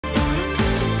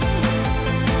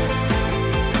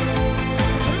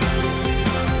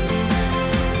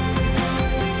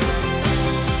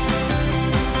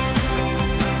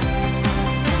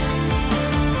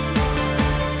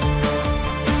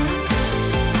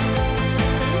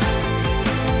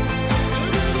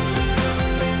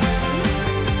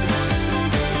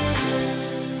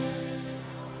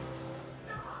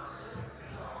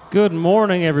Good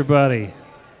morning, everybody.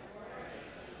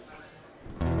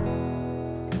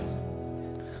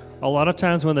 A lot of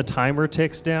times when the timer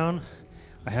ticks down,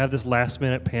 I have this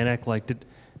last-minute panic, like, did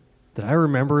I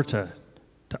remember to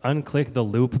unclick the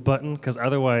loop button? Because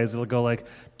otherwise it'll go like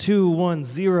 2, 1,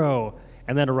 0,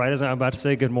 and then right as I'm about to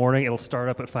say good morning, it'll start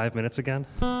up at 5 minutes again.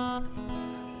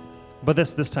 But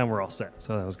this time we're all set,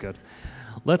 so that was good.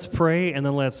 Let's pray, and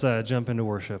then let's jump into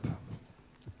worship.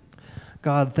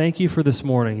 God, thank you for this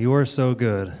morning. You are so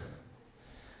good.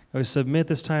 I submit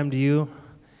this time to you.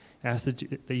 Ask that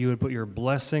you would put your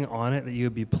blessing on it, that you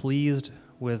would be pleased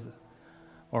with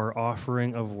our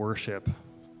offering of worship.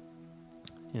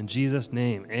 In Jesus'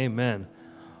 name, amen.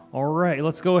 All right,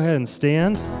 let's go ahead and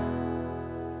stand.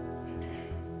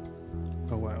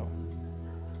 Oh, wow.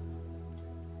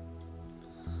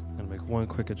 I'm going to make one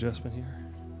quick adjustment here.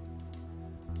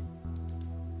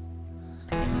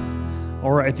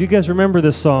 All right, if you guys remember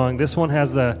this song, this one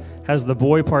has the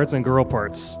boy parts and girl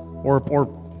parts, or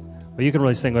you can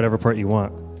really sing whatever part you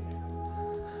want.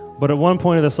 But at one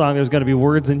point of the song, there's going to be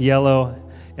words in yellow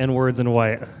and words in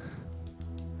white.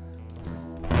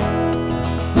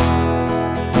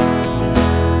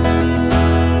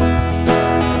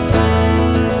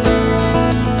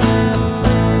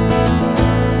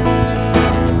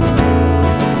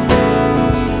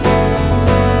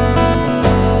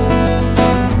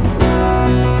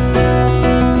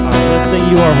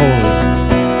 You are holy.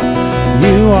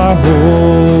 You are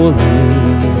holy.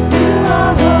 You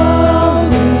are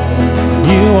holy.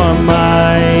 You are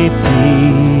mighty.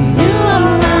 You are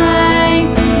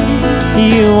mighty.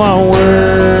 You are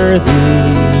worthy.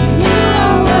 You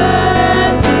are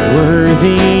worthy.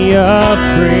 Worthy of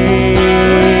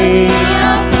praise.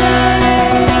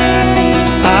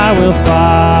 I will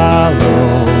follow.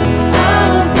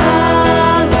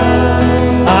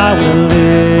 I will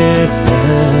listen.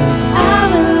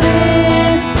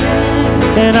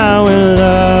 And I will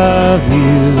love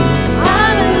you.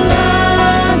 I will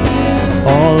love you.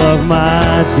 All of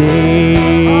my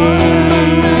days.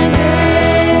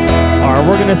 All right,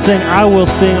 we're going to sing, I will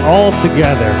sing all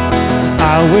together.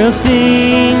 I will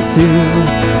sing to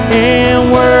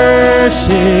and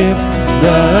worship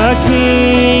the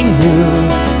King who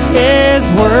is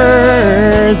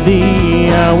worthy.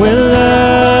 I will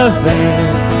love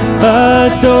and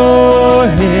adore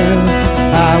him.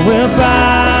 I will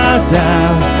bow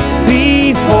down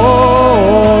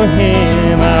before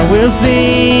him. I will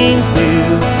sing to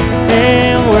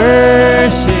and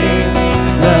worship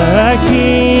the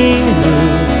King who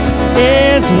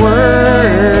is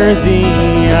worthy.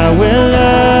 I will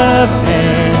love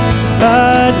and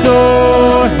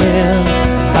adore him.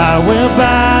 I will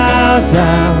bow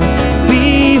down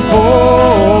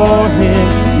before him.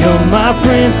 You're my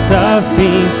Prince of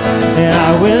Peace, and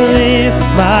I will live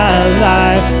my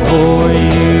life for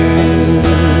you.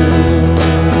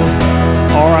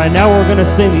 All right, now we're going to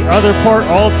sing the other part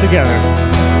all together.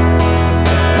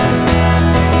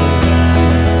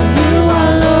 You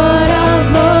are Lord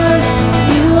of Lords.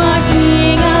 You are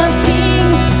King of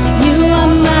Kings. You are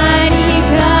mighty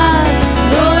God,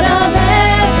 Lord of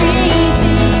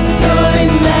everything. You're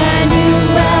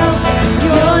Emmanuel.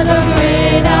 You're the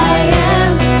great I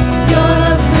am. You're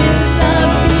the Prince of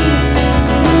Peace.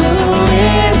 Who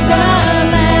is the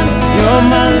Lamb? You're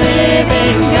my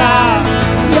living God.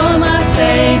 You're my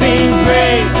saving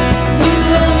grace. You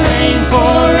will reign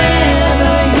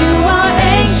forever. You are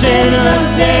ancient of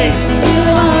days. You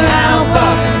are Alpha,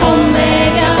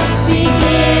 Omega,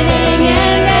 beginning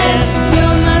and end.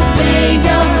 You're my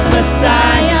Savior,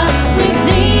 Messiah,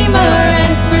 Redeemer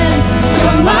and friend.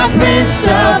 You're my Prince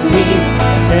of Peace,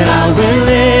 And I will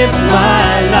live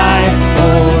my life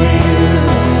for you.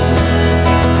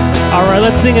 All right,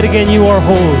 let's sing it again. You are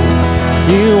holy.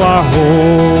 You are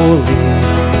holy.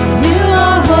 You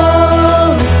are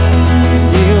holy.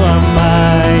 You are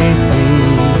mighty.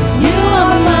 You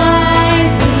are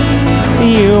mighty.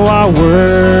 You are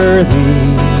worthy.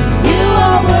 You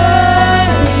are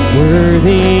worthy.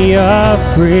 Worthy of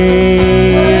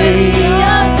praise. Worthy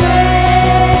of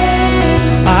praise.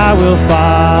 I will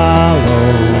follow.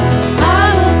 I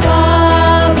will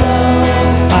follow.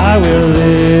 I will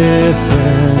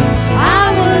listen. I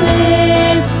will listen.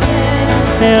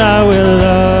 And I will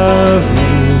love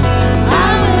you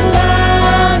I will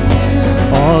love you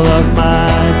all of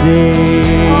my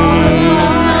days. all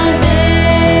of my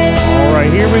days. All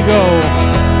right, here we go. 1,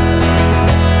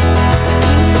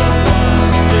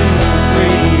 2,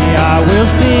 3. I will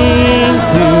sing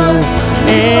to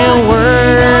and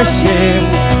worship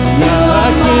the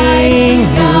King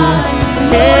who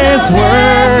is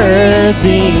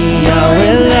worthy. I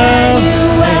will love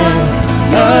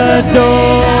and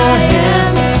adore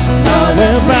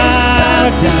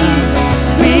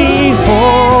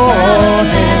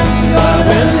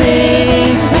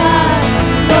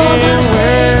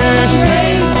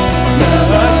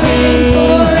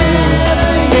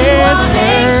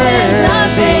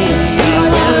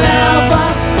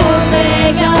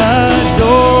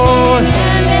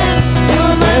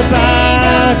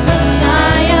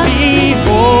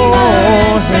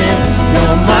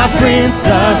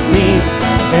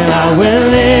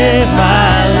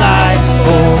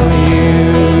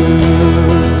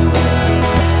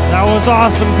That was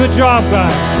awesome. Good job,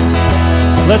 guys.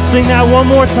 Let's sing that one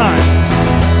more time.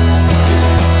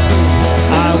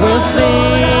 I will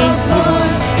sing to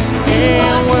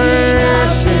and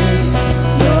worship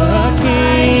your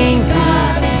King.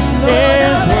 God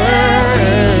is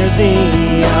worthy.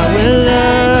 I will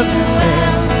love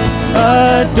and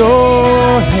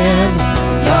adore Him.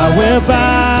 I will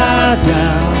bow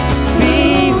down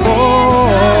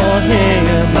before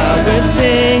Him. I will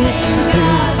sing to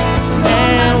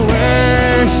and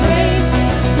worship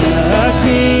the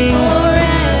King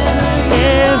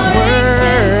is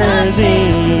worthy.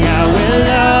 I will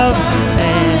love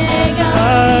and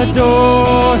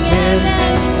adore Him.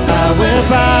 I will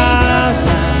bow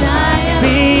down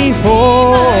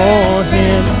before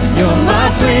Him. You're my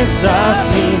Prince of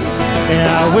Peace, and I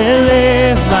will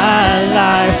live my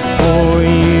life for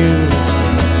You.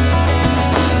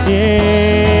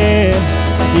 Yeah,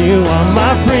 You are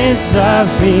my Prince of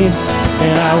Peace,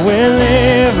 and I will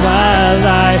live my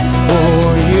life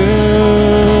for You.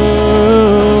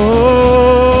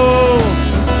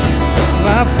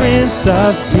 My Prince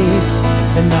of Peace,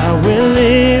 and I will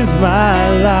live my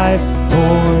life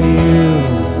for You.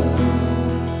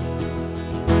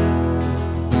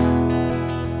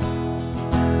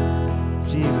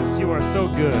 Jesus, You are so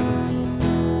good.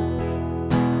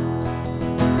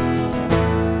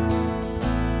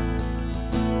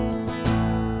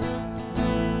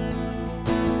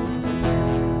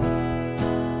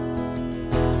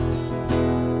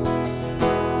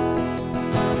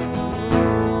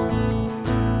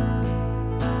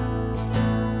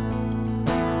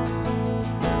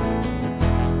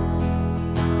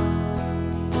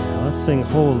 Let's sing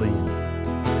holy.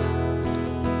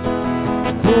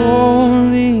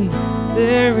 Holy,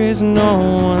 there is no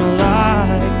one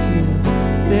like You.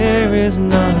 There is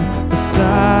none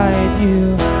beside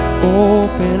You.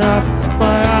 Open up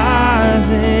my eyes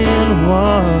in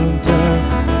wonder.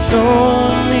 Show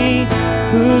me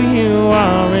who You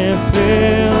are and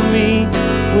fill me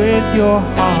with Your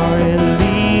heart and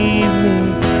lead me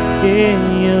in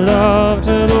Your love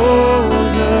to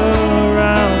those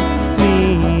around me.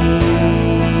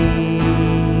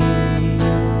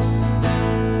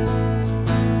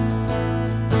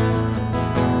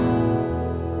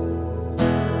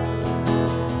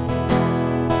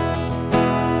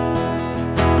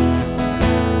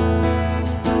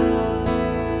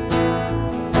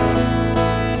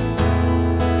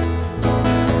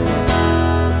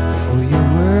 Oh, You're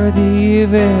worthy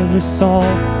of every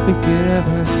song we could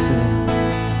ever sing,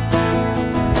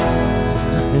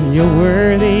 and You're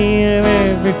worthy of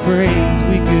every praise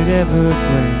we could ever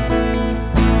bring.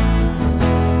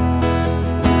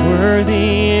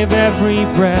 Worthy of every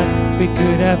breath we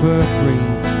could ever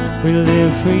breathe. We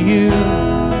live for You.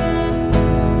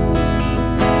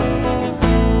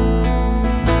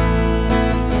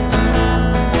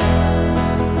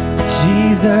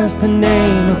 Jesus, the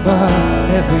name above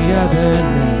every other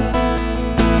name.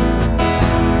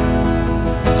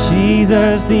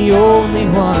 Jesus, the only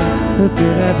one who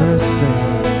could ever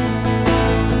save.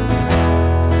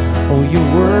 Oh,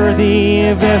 You're worthy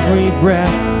of every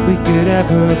breath we could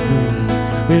ever breathe.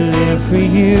 We live for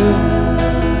You.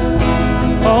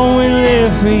 Oh, we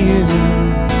live for You.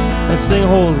 Let's sing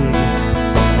holy.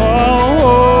 Oh,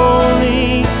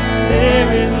 holy, there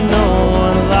is no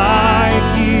one like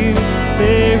You.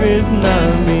 There is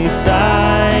none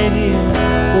beside You.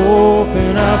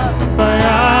 Open up my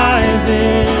eyes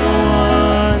in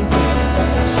wonder.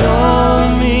 Show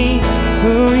me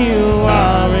who You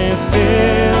are and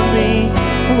fill me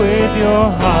with Your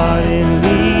heart and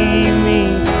lead me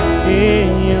in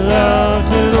Your love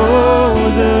to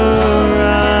those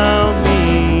around me.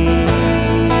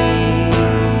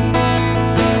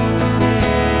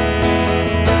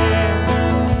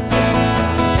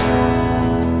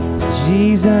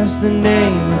 Jesus, the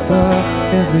name above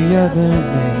every other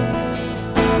name.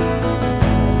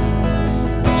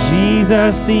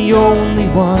 Jesus, the only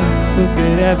one who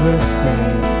could ever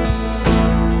save.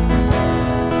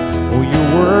 Oh,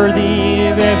 You're worthy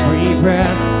of every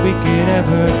breath we could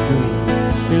ever breathe.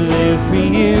 We live for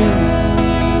You.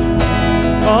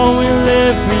 Oh, we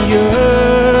live for You.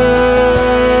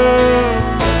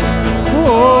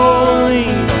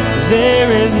 Holy, there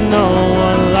is no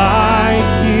one like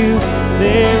You.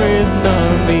 There is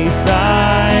none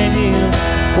beside You.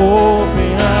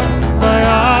 Open up my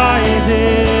eyes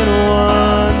in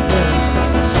wonder.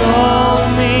 Show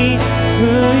me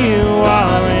who You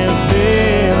are and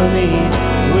fill me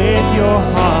with Your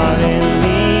heart and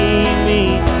lead me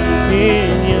in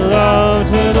Your love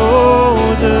to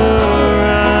those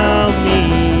around me.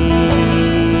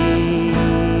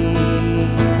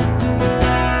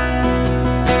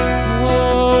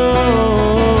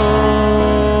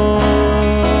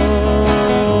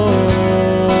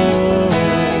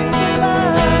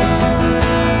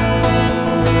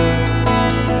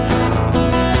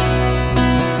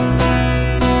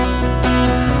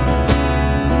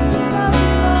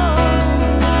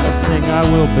 I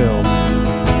will build.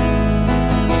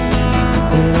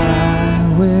 And I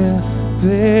will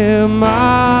build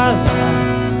my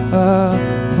life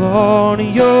upon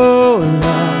your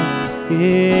love.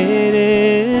 It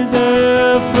is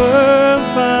a firm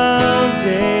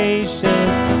foundation,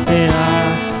 and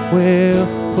I will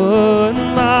put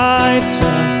my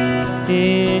trust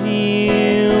in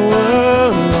you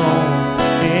alone,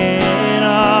 and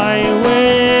I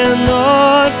will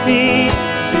not be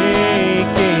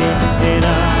shaken, and I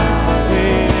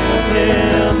will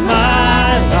build my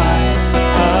life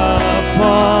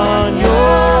upon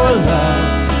your love.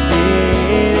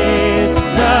 It is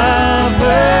the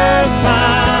firm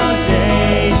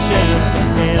foundation,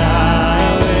 and I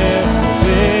will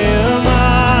build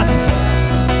my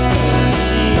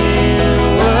you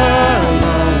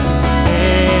alone,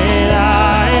 and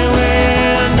I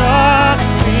will not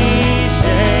be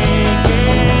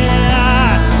shaken.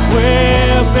 I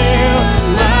will build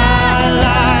my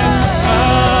life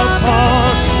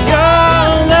upon your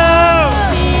love.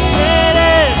 It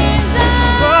is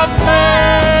the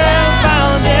firm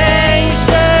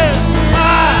foundation. I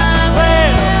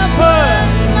will put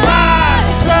my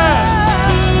trust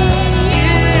in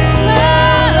you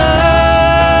alone.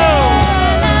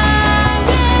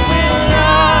 Will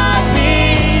not be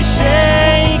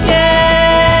shaken.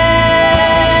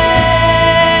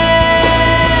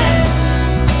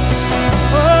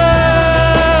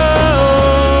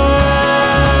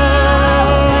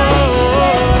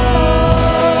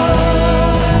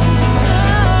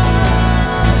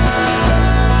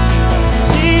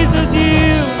 Jesus,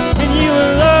 you and you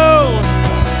alone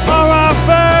are our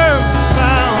firm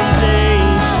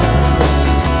foundation.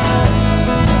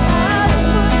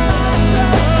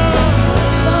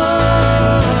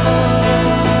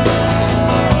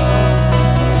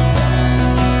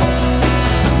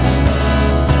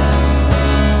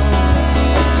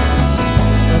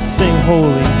 Let's sing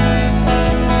holy.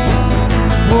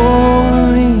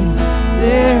 Holy,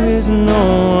 there is no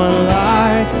one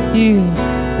like you.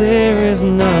 There is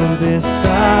none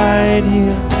beside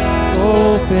you.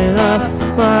 Open up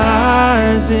my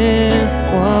eyes in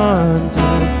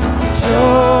wonder.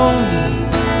 Show me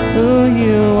who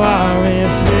you are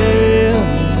and fill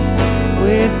me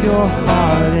with your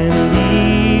heart and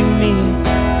lead me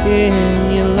in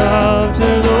your love to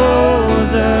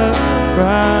those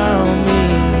around me.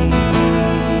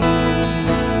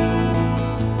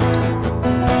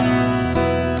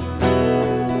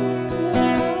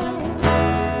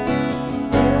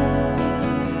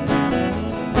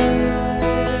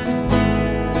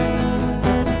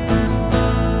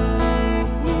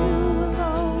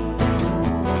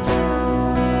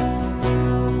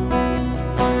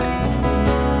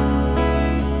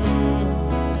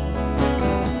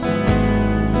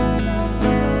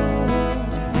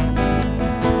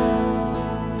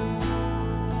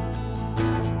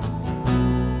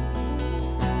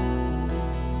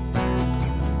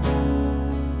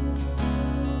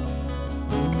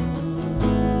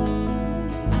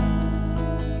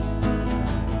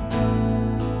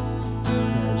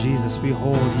 Jesus, we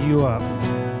hold you up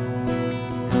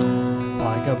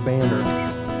like a banner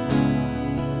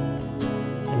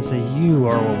and say, you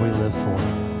are what we live for.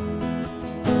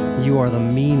 You are the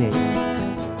meaning.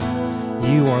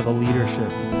 You are the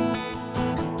leadership.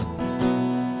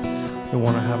 We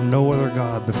want to have no other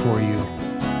God before you.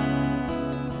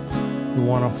 We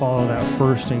want to follow that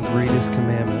first and greatest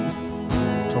commandment,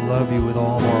 to love you with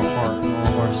all of our heart and all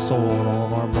of our soul and all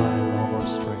of our mind and all of our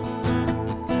strength.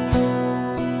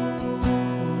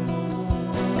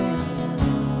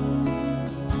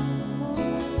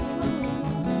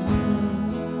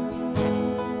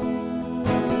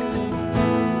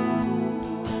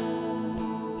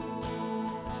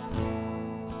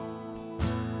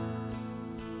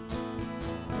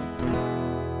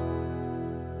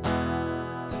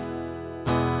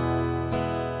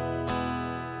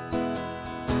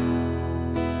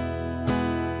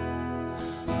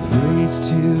 Praise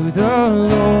to the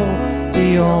Lord,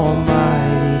 the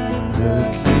Almighty, the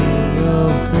King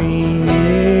of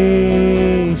creation.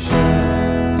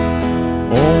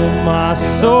 Oh, my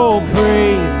soul,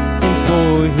 praise Him,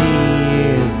 for He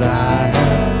is thy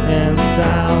help and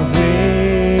salvation.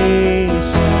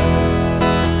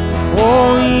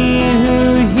 Oh, ye who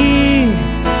hear,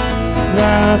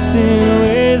 thou to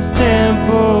His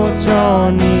temple draw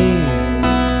near.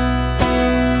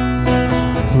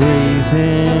 Praise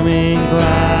Him in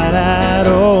glad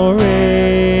adoration.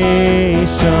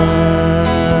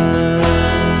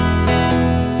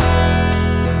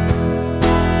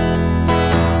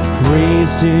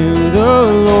 Praise to the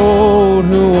Lord,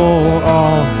 who o'er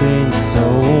all things so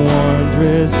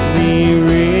wondrously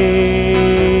reigns.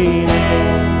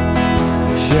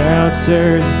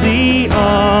 Search thee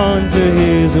under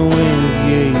his wings,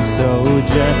 yea, so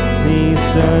gently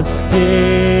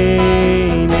sustaining.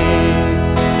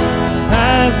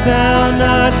 Hast thou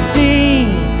not seen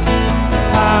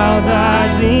how thy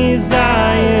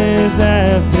desires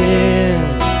have been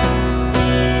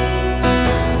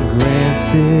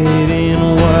granted in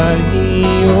what he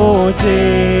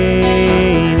ordained?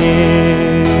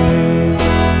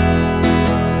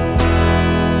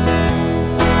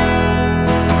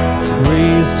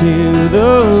 Praise to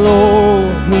the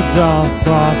Lord who doth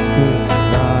prosper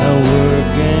thy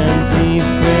work and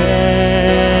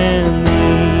defend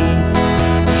thee.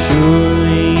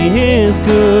 Surely his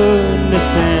goodness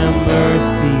and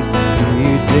mercies do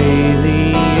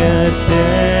daily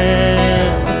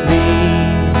attend thee.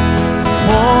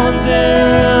 Ponder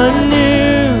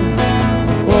anew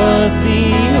what the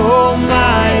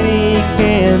Almighty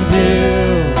can do,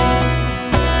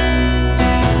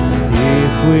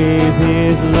 if with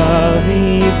his love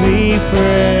he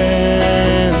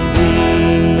befriend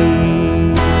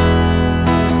thee.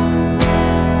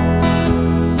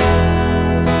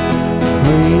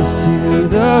 Praise to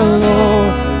the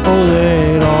Lord, oh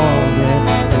let all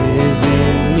that is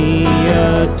in me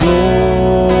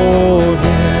adore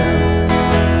him.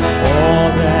 All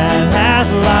that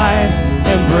hath life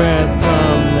and breath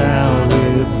come now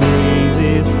with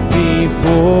praises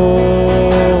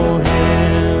before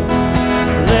him.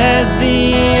 Let the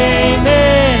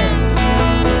amen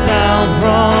sound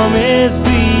from his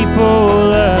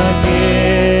people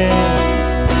again,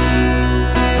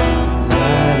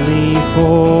 gladly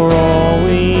for all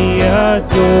we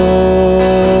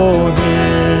adore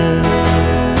him.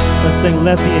 Let's sing,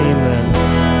 let the amen.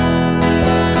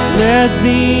 Let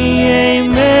the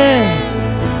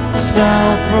amen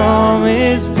sound from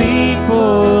his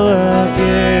people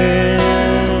again,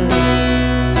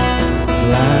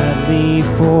 gladly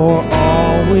for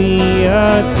all we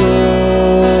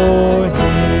adore him.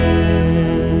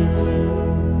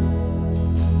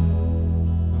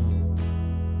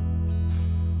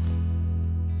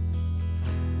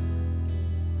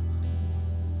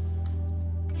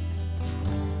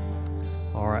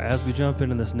 All right, as we jump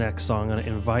into this next song, I'm going to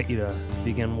invite you to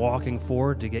begin walking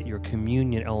forward to get your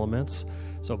communion elements.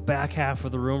 So back half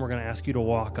of the room, we're going to ask you to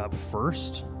walk up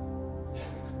first.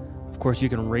 Of course, you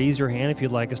can raise your hand if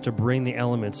you'd like us to bring the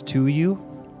elements to you.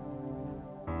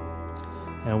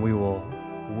 And we will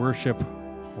worship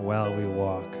while we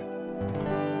walk.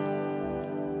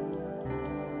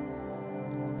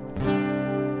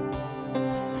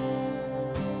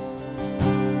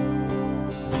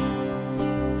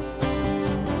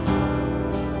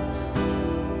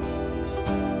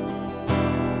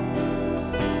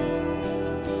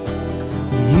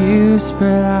 You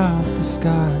spread out the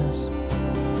skies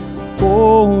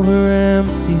over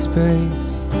empty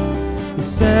space. You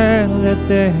said, let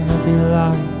there be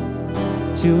light.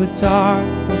 To a dark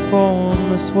and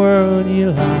formless world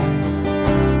your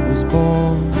light was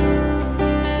born.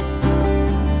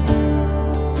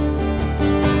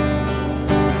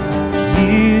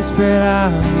 You spread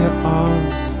out your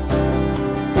arms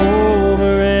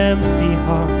over empty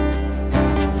hearts.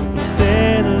 You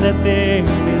said, let there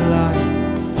be light.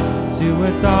 To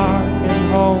a dark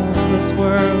and homeless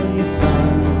world your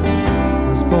son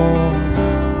was born.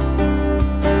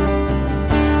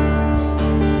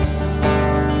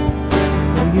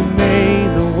 You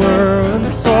made the world and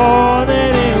saw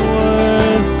that it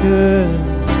was good.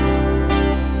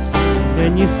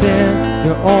 And you sent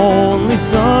your only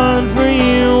son, for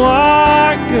you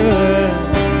are good.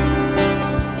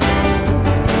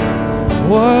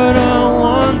 What a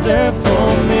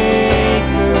wonderful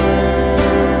maker.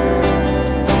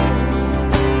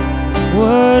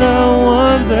 What a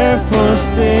wonderful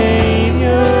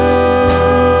Savior.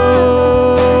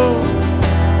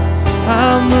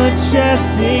 How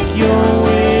majestic your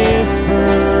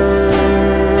whispers,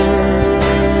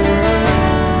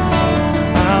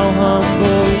 how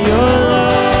humble your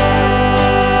love,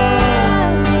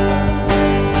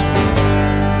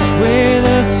 with a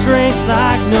strength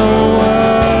like no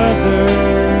other,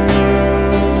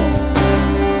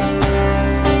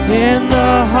 in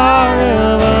the heart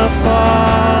of a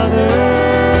father.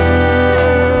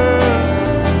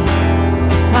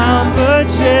 How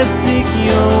majestic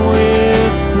your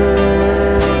whisper.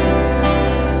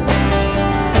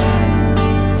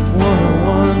 What a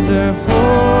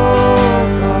wonderful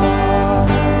God.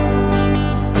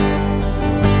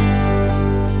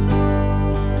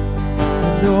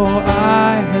 And your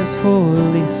eye has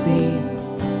fully seen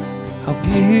how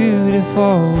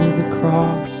beautiful the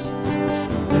cross.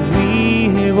 And we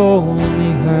have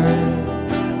only heard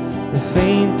the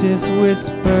faintest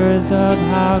whispers of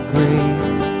how great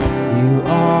you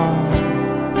are.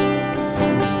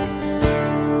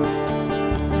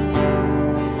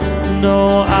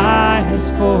 No eye has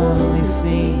fully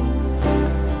seen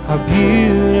how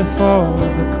beautiful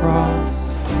the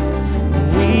cross.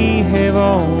 We have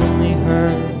only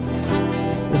heard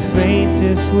the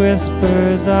faintest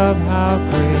whispers of how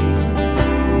great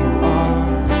you are.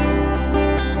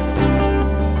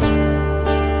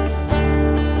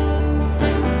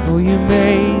 Oh, you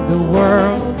made the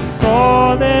world,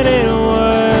 saw that it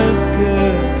was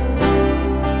good,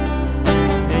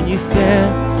 and you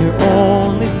sent your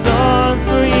only Son,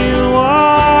 for you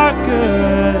are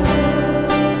good.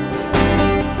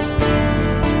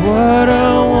 What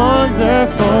a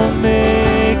wonderful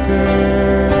Maker.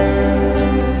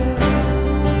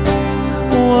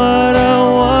 What a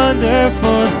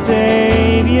wonderful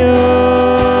Savior.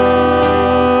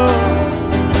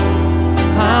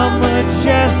 How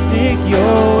majestic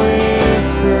your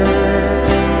whisper.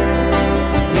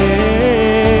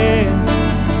 Yeah.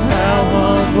 How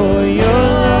humble your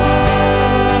love.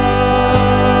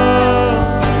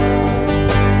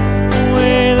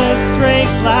 With a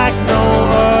strength like no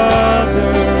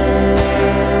other.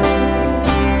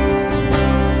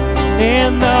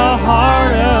 In the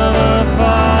heart of a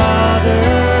Father,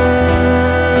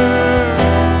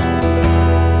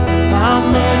 how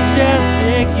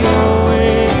majestic your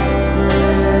whispers.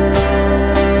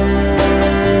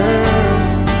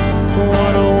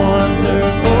 What a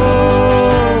wonderful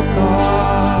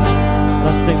God.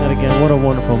 Let's sing that again. What a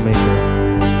wonderful Maker.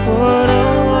 What a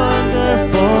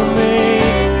wonderful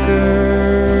Maker.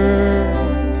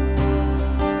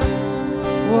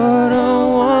 What a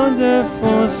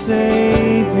wonderful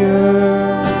Savior.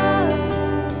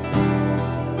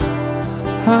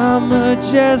 How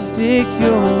majestic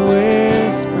your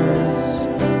whispers.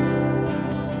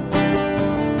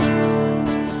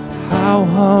 How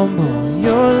humble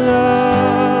your love.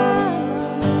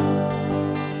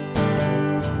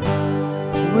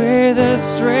 With a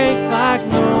strength like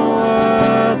no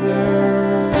other.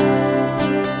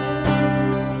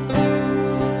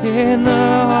 In the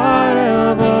heart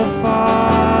of a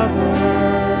Father.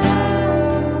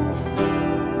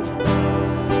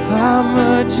 How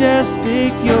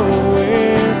majestic your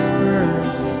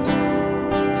whispers.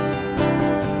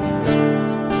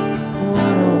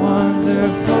 What a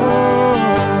wonderful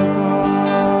God.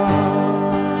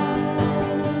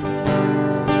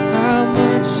 How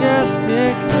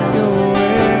majestic your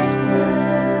whispers.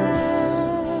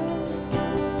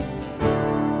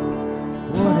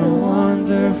 What a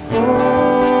wonderful God.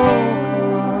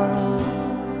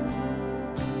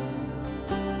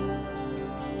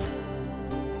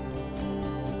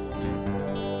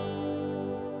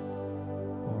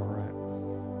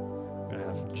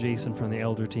 Jason from the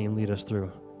elder team lead us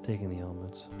through taking the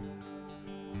elements.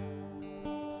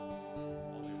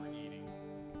 While they were eating,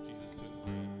 Jesus took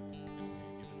bread, and when he had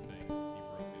given thanks, he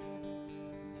broke it,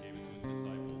 gave it to his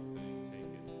disciples, saying,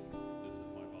 "Take it, this is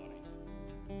my body."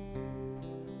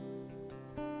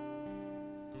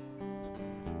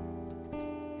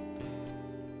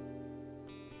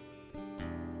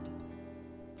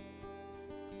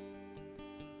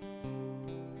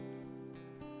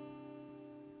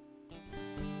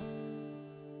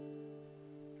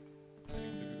 And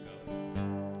he took a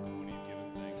cup, and when he had given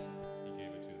thanks, he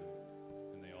gave it to them,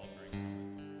 and they all drank from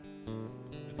it.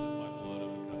 "This is my blood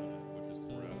of the covenant, which is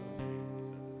poured out for many,"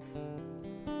 he said.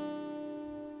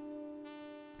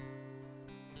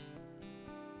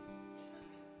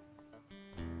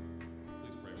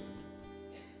 Please pray with me.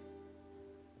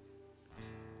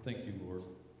 Thank you, Lord.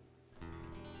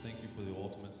 Thank you for the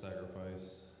ultimate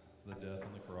sacrifice, the death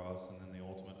on the cross, and then the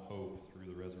ultimate hope through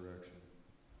the resurrection.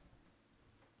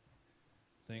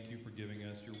 Thank you for giving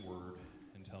us your word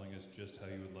and telling us just how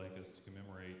you would like us to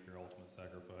commemorate your ultimate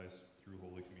sacrifice through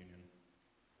Holy Communion.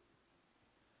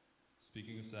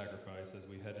 Speaking of sacrifice, as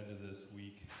we head into this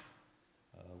week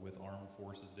with Armed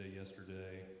Forces Day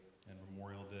yesterday and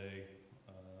Memorial Day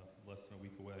less than a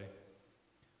week away,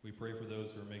 we pray for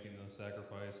those who are making the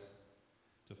sacrifice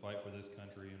to fight for this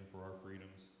country and for our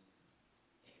freedoms.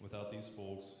 Without these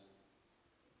folks,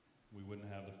 we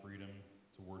wouldn't have the freedom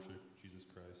to worship Jesus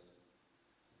Christ.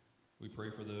 We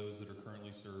pray for those that are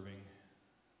currently serving.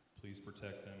 Please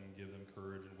protect them and give them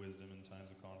courage and wisdom in times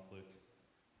of conflict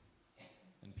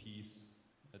and peace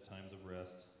at times of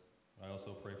rest. I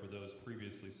also pray for those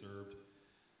previously served.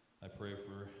 I pray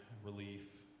for relief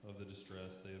of the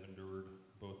distress they have endured,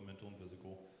 both mental and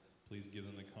physical. Please give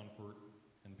them the comfort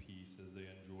and peace as they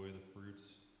enjoy the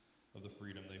fruits of the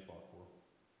freedom they fought for.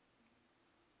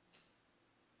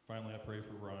 Finally, I pray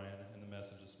for Ryan and the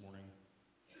message this morning.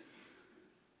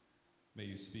 May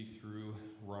you speak through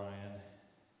Ryan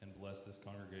and bless this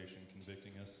congregation,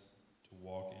 convicting us to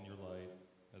walk in your light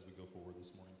as we go forward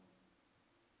this morning.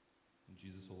 In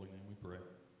Jesus' holy name we pray.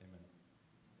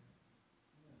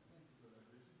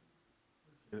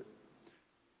 Amen.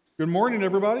 Good morning,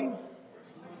 everybody.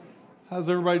 How's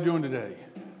everybody doing today?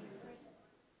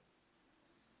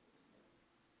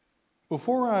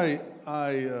 Before I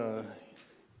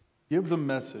give the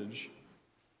message,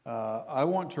 I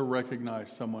want to recognize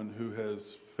someone who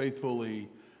has faithfully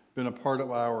been a part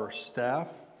of our staff,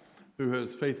 who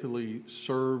has faithfully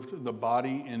served the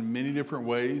body in many different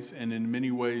ways and in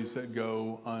many ways that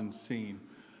go unseen.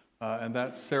 And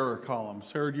that's Sarah Collum.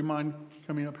 Sarah, do you mind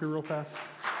coming up here real fast?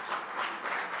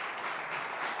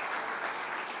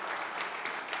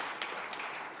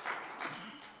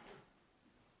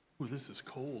 Ooh, this is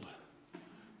cold.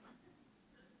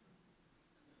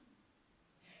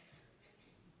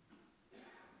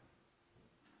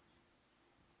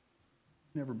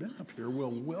 Never been up here. Well,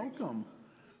 welcome.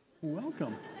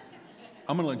 Welcome.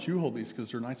 I'm going to let you hold these because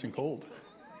they're nice and cold.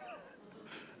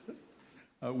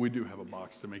 We do have a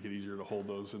box to make it easier to hold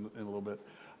those in a little bit.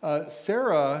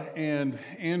 Sarah and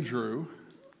Andrew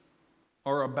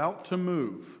are about to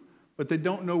move, but they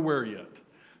don't know where yet.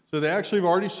 So they actually have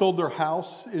already sold their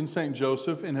house in St.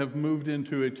 Joseph and have moved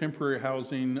into a temporary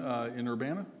housing in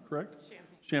Urbana, correct?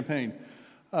 Champaign.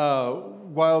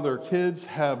 While their kids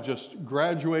have just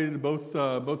graduated, both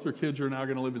their kids are now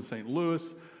going to live in St. Louis,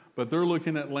 but they're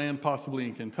looking at land possibly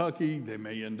in Kentucky. They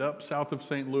may end up south of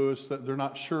St. Louis. They're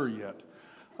not sure yet.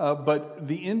 But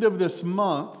the end of this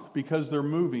month, because they're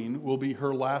moving, will be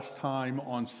her last time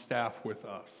on staff with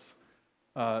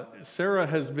us. Sarah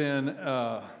has been...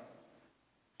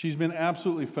 She's been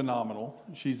absolutely phenomenal.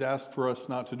 She's asked for us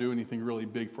not to do anything really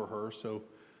big for her, so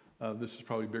this is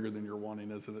probably bigger than you're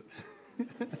wanting, isn't it?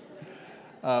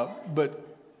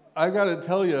 But I've got to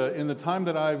tell you, in the time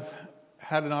that I've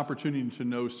had an opportunity to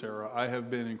know Sarah, I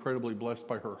have been incredibly blessed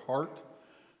by her heart,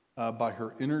 by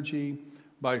her energy,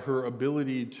 by her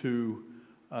ability to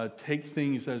take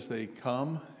things as they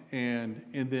come, and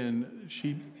then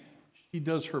she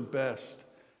does her best.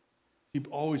 She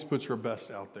always puts her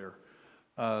best out there.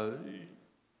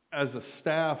 As a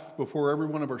staff, before every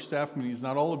one of our staff meetings,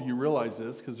 not all of you realize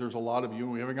this because there's a lot of you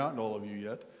and we haven't gotten to all of you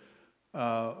yet,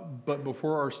 but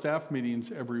before our staff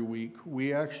meetings every week,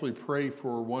 we actually pray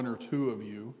for one or two of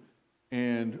you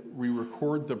and we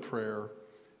record the prayer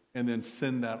and then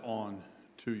send that on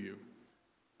to you.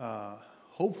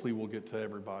 Hopefully we'll get to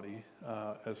everybody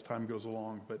as time goes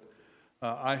along, but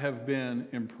I have been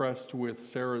impressed with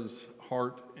Sarah's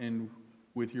heart and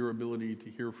with your ability to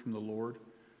hear from the Lord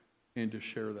and to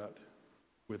share that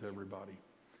with everybody.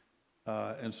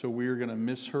 And so we're going to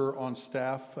miss her on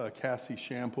staff. Cassie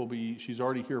Shamp she's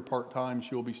already here part-time.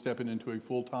 She will be stepping into a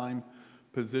full-time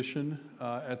position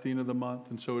at the end of the month.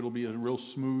 And so it'll be a real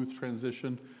smooth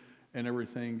transition and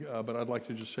everything. But I'd like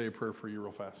to just say a prayer for you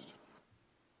real fast.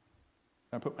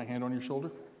 Can I put my hand on your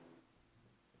shoulder?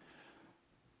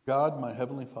 God, my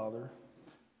Heavenly Father,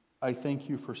 I thank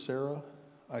you for Sarah.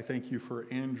 I thank you for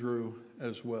Andrew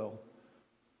as well,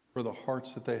 for the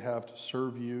hearts that they have to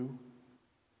serve you,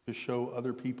 to show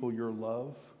other people your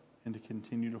love, and to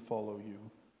continue to follow you.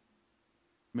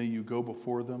 May you go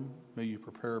before them. May you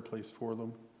prepare a place for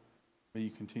them. May you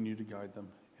continue to guide them.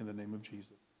 In the name of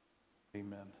Jesus.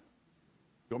 Amen.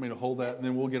 You want me to hold that? And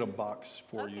then we'll get a box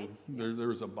for you.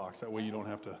 There's a box. That way you don't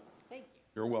have to. Thank you.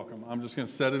 You're welcome. I'm just going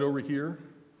to set it over here,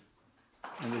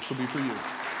 and this will be for you.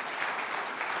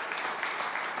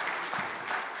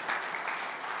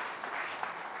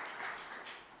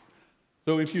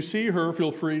 So if you see her,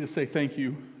 feel free to say thank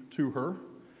you to her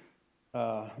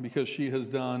because she has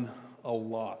done a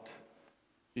lot.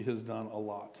 She has done a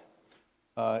lot.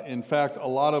 In fact, a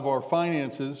lot of our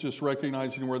finances, just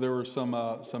recognizing where there were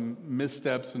some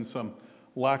missteps and some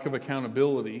lack of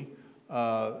accountability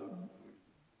a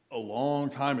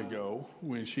long time ago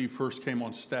when she first came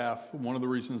on staff, one of the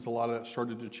reasons a lot of that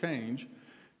started to change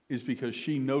is because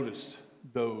she noticed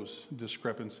those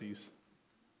discrepancies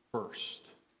first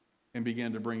and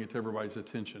began to bring it to everybody's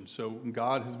attention. So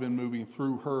God has been moving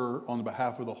through her on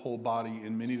behalf of the whole body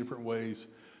in many different ways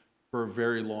for a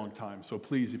very long time. So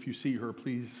please, if you see her,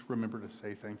 please remember to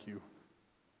say thank you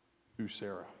to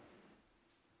Sarah.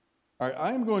 All right,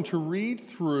 I am going to read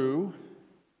through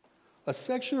a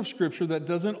section of Scripture that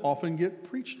doesn't often get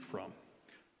preached from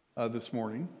this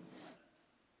morning.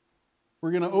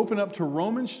 We're going to open up to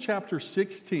Romans chapter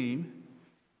 16,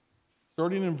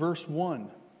 starting in verse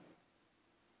 1.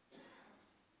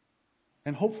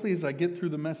 And hopefully as I get through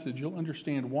the message, you'll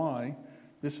understand why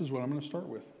this is what I'm going to start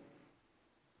with.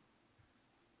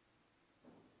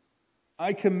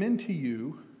 I commend to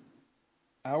you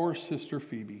our sister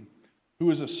Phoebe, who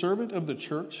is a servant of the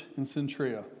church in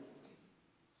Cenchrea.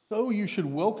 So you should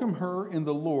welcome her in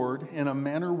the Lord in a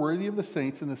manner worthy of the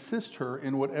saints and assist her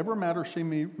in whatever matter she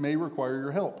may require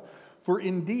your help. For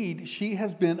indeed, she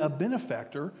has been a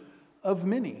benefactor of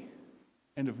many,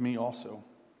 and of me also.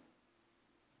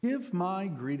 Give my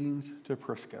greetings to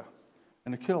Prisca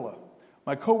and Aquila,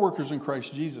 my co-workers in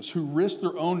Christ Jesus, who risked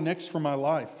their own necks for my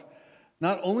life.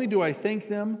 Not only do I thank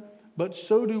them, but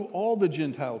so do all the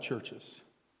Gentile churches.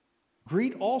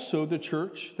 Greet also the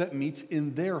church that meets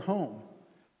in their home.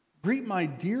 Greet my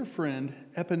dear friend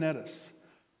Epanetus,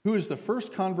 who is the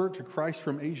first convert to Christ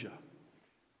from Asia.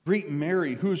 Greet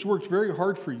Mary, who has worked very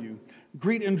hard for you.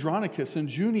 Greet Andronicus and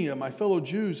Junia, my fellow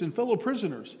Jews and fellow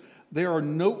prisoners. They are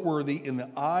noteworthy in the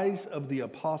eyes of the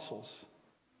apostles,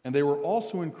 and they were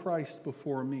also in Christ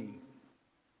before me.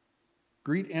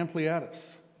 Greet Ampliatus,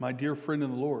 my dear friend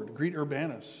in the Lord. Greet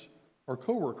Urbanus, our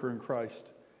co-worker in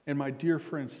Christ, and my dear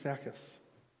friend Stachys.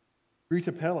 Greet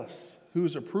Apelles, who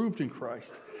is approved in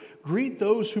Christ. Greet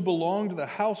those who belong to the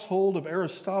household of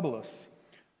Aristobulus.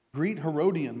 Greet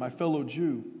Herodian, my fellow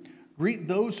Jew. Greet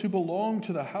those who belong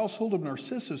to the household of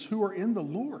Narcissus, who are in the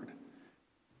Lord.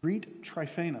 Greet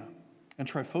Tryphena and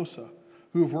Tryphosa,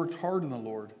 who have worked hard in the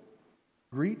Lord.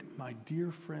 Greet my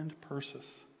dear friend Persis,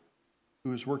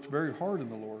 who has worked very hard in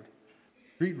the Lord.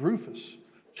 Greet Rufus,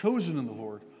 chosen in the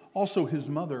Lord, also his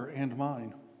mother and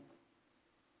mine.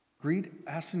 Greet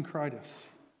Asyncritus,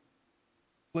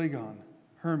 Phlegon,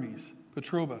 Hermes,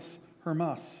 Patrobas,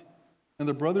 Hermas, and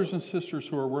the brothers and sisters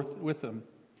who are with them.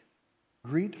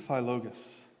 Greet Philologus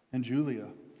and Julia,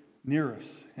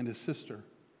 Nereus and his sister,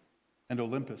 and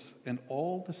Olympus, and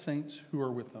all the saints who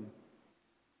are with them.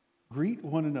 Greet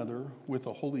one another with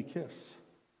a holy kiss.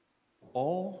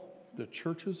 All the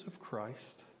churches of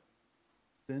Christ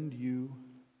send you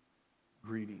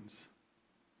greetings.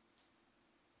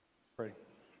 Pray.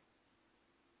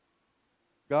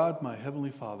 God, my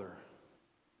heavenly Father,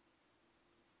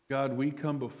 God, we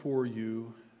come before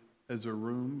you as a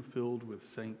room filled with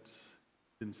saints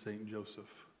in St.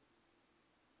 Joseph.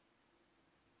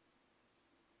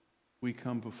 We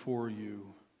come before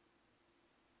you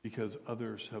because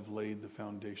others have laid the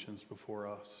foundations before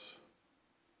us.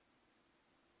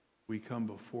 We come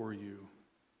before you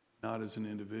not as an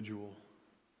individual,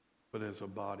 but as a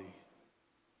body,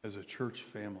 as a church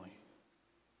family.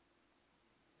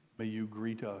 May you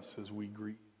greet us as we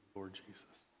greet you, Lord Jesus.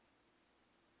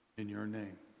 In your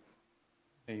name,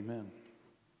 amen.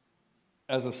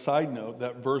 As a side note,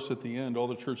 that verse at the end, all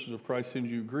the churches of Christ send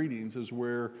you greetings, is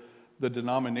where the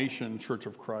denomination Church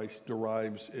of Christ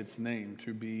derives its name,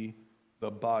 to be the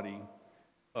body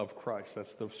of Christ.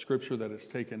 That's the scripture that it's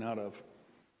taken out of.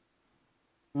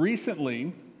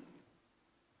 Recently,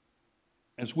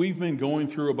 as we've been going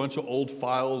through a bunch of old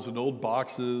files and old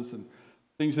boxes and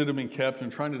things that have been kept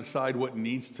and trying to decide what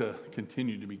needs to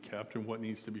continue to be kept and what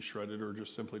needs to be shredded or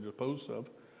just simply disposed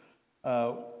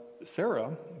of,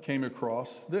 Sarah came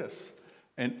across this,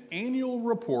 an annual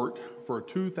report for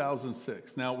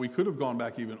 2006. Now, we could have gone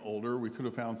back even older. We could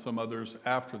have found some others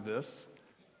after this.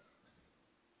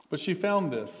 But she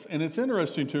found this, and it's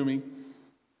interesting to me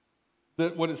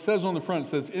that what it says on the front, it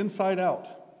says, inside out,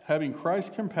 having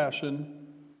Christ's compassion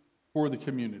for the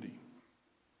community.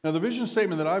 Now, the vision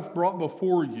statement that I've brought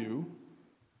before you,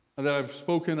 and that I've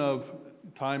spoken of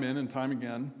time in and time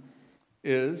again,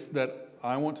 is that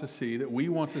we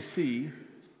want to see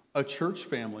a church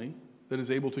family that is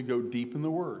able to go deep in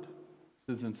the Word.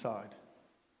 This is inside.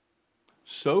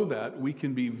 So that we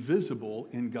can be visible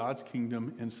in God's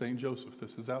kingdom in St. Joseph.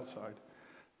 This is outside.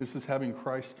 This is having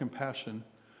Christ's compassion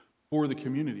for the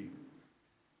community.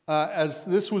 As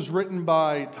this was written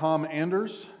by Tom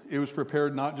Anders, it was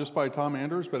prepared not just by Tom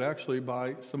Anders, but actually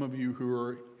by some of you who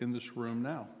are in this room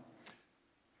now.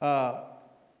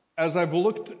 As I've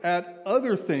looked at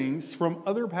other things from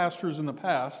other pastors in the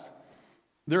past,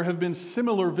 there have been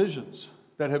similar visions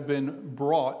that have been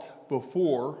brought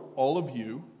before all of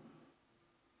you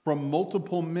from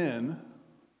multiple men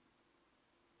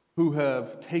who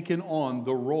have taken on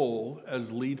the role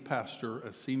as lead pastor,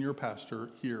 as senior pastor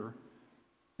here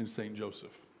in St.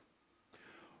 Joseph.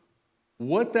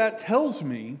 What that tells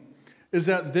me is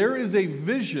that there is a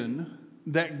vision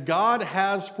that God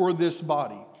has for this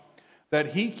body, that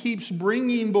He keeps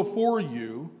bringing before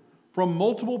you from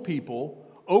multiple people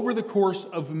over the course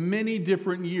of many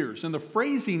different years. And the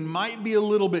phrasing might be a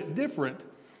little bit different,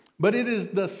 but it is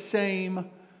the same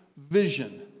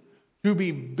vision. To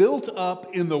be built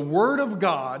up in the Word of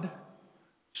God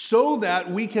so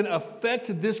that we can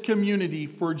affect this community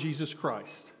for Jesus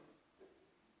Christ.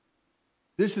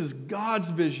 This is God's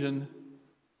vision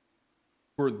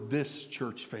for this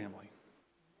church family.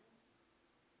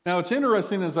 Now, it's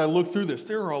interesting as I look through this,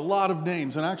 there are a lot of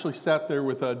names, and I actually sat there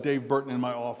with Dave Burton in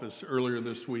my office earlier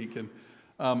this week and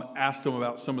asked him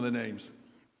about some of the names.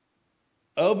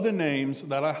 Of the names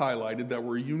that I highlighted that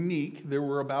were unique, there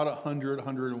were about 100,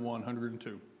 101,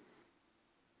 102.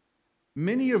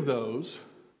 Many of those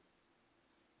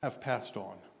have passed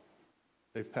on.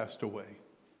 They've passed away.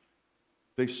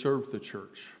 They served the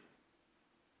church.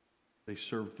 They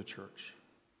served the church.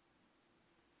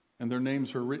 And their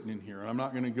names are written in here. And I'm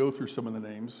not going to go through some of the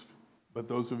names, but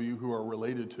those of you who are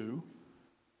related to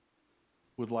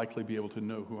would likely be able to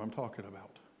know who I'm talking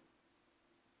about.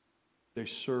 They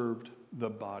served the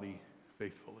body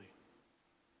faithfully.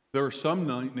 There are some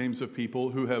names of people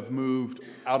who have moved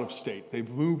out of state. They've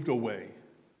moved away.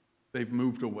 They've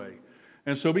moved away.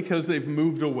 And so because they've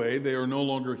moved away, they are no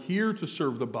longer here to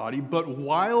serve the body, but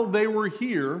while they were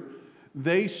here,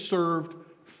 they served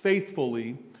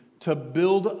faithfully to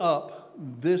build up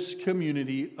this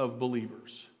community of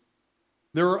believers.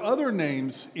 There are other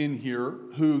names in here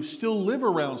who still live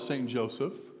around St.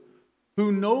 Joseph,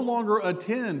 who no longer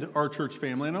attend our church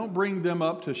family. I don't bring them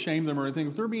up to shame them or anything.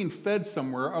 If they're being fed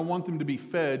somewhere, I want them to be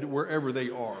fed wherever they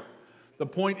are. The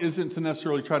point isn't to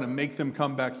necessarily try to make them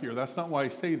come back here. That's not why I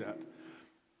say that.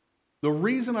 The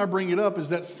reason I bring it up is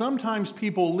that sometimes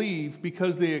people leave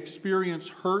because they experience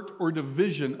hurt or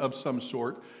division of some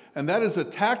sort, and that is a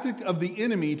tactic of the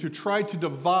enemy to try to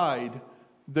divide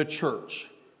the church,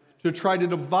 to try to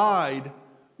divide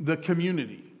the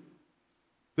community.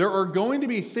 There are going to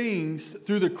be things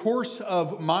through the course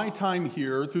of my time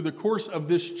here, through the course of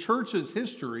this church's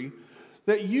history,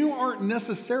 that you aren't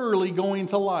necessarily going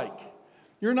to like.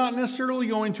 You're not necessarily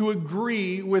going to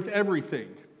agree with everything.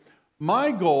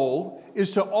 My goal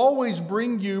is to always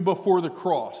bring you before the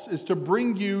cross, is to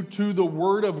bring you to the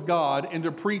Word of God and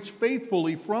to preach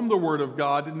faithfully from the Word of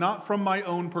God, not from my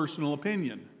own personal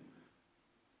opinion.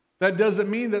 That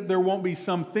doesn't mean that there won't be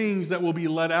some things that will be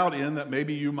let out in that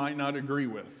maybe you might not agree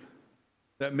with.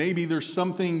 That maybe there's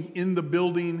something in the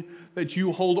building that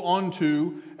you hold on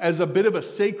to as a bit of a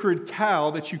sacred cow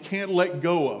that you can't let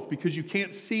go of because you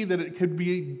can't see that it could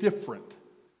be different.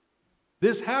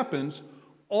 This happens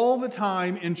all the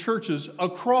time in churches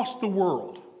across the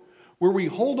world, where we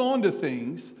hold on to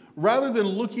things rather than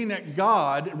looking at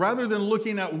God, rather than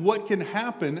looking at what can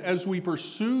happen as we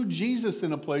pursue Jesus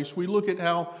in a place, we look at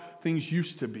how things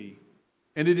used to be.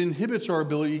 And it inhibits our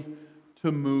ability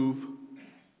to move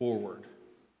forward.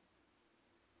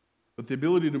 But the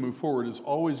ability to move forward is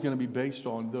always going to be based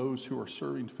on those who are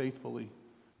serving faithfully,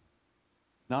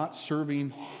 not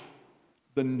serving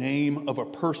the name of a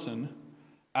person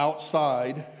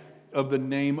outside of the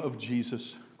name of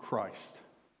Jesus Christ.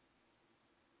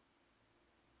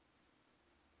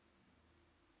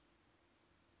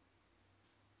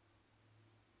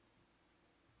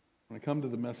 I'm going to come to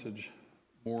the message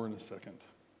more in a second.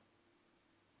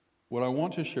 What I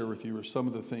want to share with you are some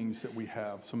of the things that we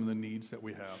have, some of the needs that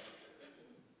we have.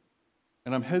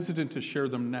 And I'm hesitant to share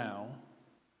them now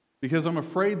because I'm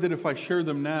afraid that if I share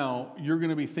them now, you're going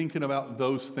to be thinking about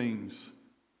those things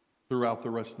throughout the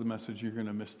rest of the message. You're going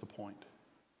to miss the point.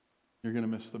 You're going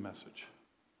to miss the message.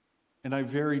 And I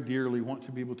very dearly want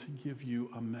to be able to give you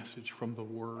a message from the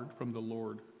Word, from the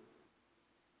Lord.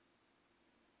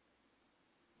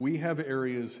 We have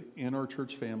areas in our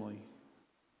church family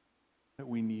that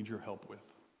we need your help with.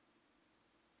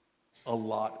 A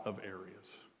lot of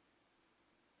areas.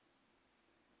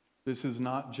 This is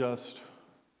not just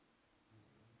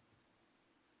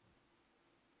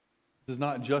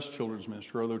children's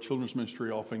ministry, although children's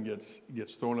ministry often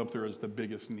gets thrown up there as the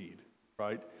biggest need,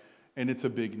 right? And it's a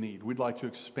big need. We'd like to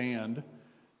expand,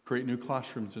 create new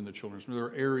classrooms in the children's ministry.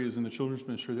 There are areas in the children's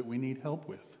ministry that we need help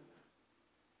with.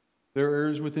 There are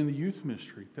areas within the youth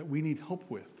ministry that we need help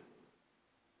with.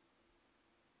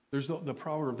 There's the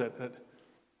proverb that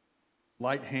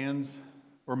light hands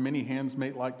or many hands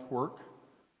make light work.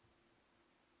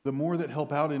 The more that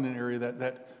help out in an area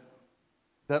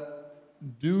that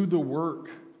do the work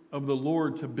of the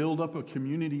Lord to build up a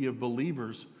community of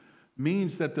believers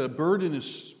means that the burden is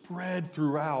spread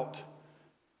throughout,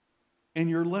 and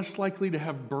you're less likely to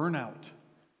have burnout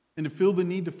and to feel the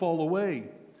need to fall away.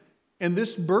 And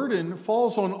this burden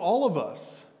falls on all of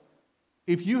us.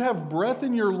 If you have breath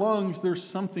in your lungs, there's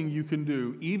something you can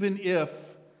do, even if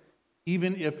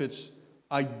it's,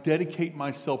 I dedicate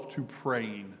myself to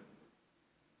praying.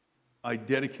 I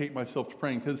dedicate myself to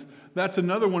praying, because that's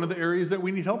another one of the areas that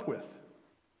we need help with.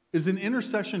 is an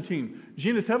intercession team.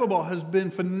 Gina Tevabal has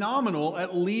been phenomenal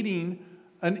at leading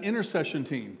an intercession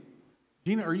team.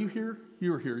 Gina, are you here?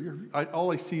 You're here.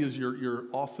 All I see is your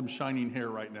awesome shining hair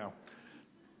right now.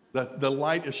 The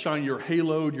light is shining. You're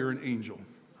haloed. You're an angel.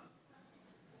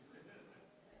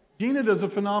 Gina does a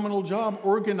phenomenal job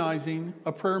organizing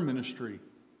a prayer ministry.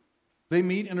 They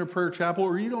meet in a prayer chapel,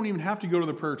 or you don't even have to go to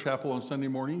the prayer chapel on Sunday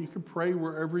morning. You can pray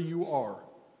wherever you are.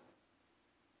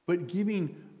 But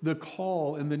giving the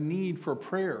call and the need for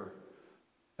prayer,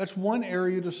 that's one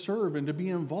area to serve and to be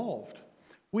involved.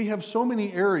 We have so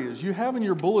many areas. You have in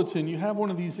your bulletin, you have one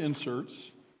of these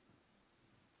inserts.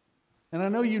 And I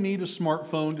know you need a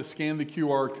smartphone to scan the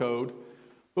QR code,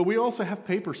 but we also have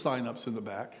paper sign-ups in the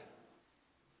back.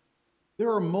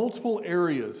 There are multiple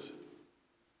areas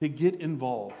to get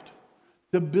involved,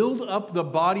 to build up the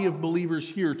body of believers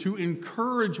here, to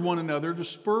encourage one another, to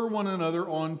spur one another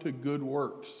on to good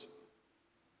works,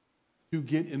 to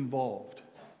get involved.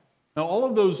 Now, all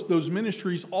of those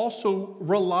ministries also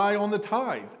rely on the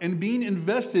tithe and being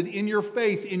invested in your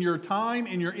faith, in your time,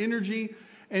 in your energy,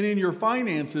 and in your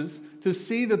finances to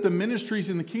see that the ministries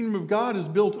in the kingdom of God is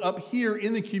built up here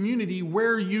in the community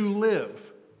where you live.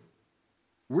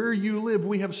 Where you live.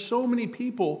 We have so many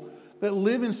people that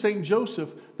live in St. Joseph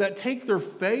that take their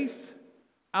faith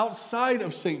outside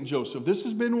of St. Joseph. This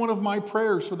has been one of my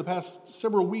prayers for the past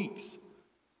several weeks.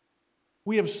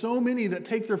 We have so many that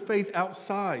take their faith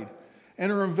outside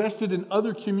and are invested in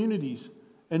other communities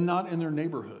and not in their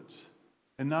neighborhoods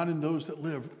and not in those that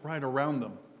live right around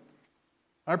them.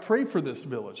 I pray for this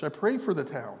village. I pray for the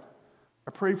town.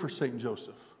 I pray for St.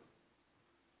 Joseph.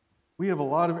 We have a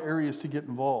lot of areas to get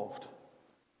involved.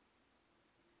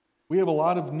 We have a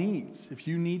lot of needs. If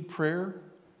you need prayer,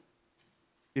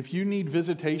 if you need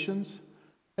visitations,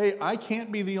 hey, I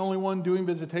can't be the only one doing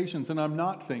visitations, and I'm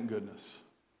not, thank goodness.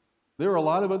 There are a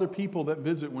lot of other people that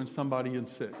visit when somebody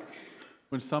is sick,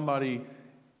 when somebody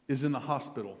is in the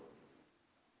hospital.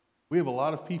 We have a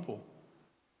lot of people.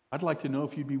 I'd like to know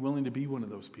if you'd be willing to be one of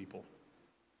those people,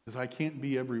 because I can't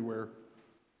be everywhere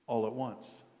all at once.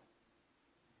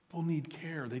 People need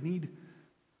care. They need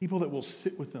people that will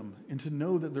sit with them and to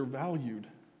know that they're valued,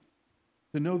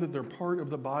 to know that they're part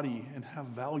of the body and have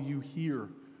value here,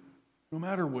 no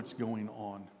matter what's going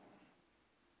on.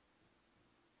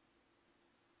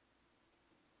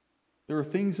 There are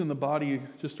things in the body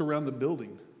just around the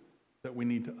building that we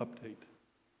need to update.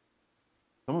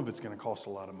 Some of it's going to cost a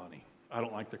lot of money. I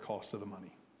don't like the cost of the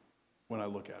money when I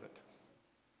look at it.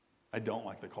 I don't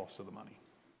like the cost of the money.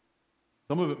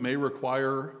 Some of it may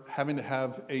require having to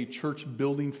have a church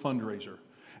building fundraiser.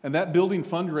 And that building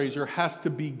fundraiser has to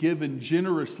be given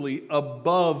generously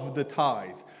above the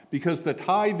tithe, because the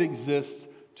tithe exists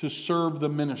to serve the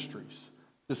ministries,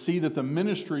 to see that the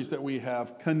ministries that we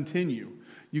have continue.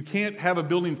 You can't have a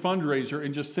building fundraiser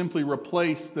and just simply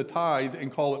replace the tithe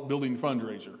and call it building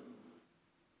fundraiser.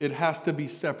 It has to be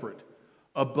separate,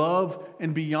 above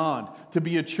and beyond, to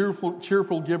be a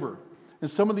cheerful giver.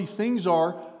 And some of these things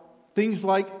are things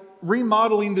like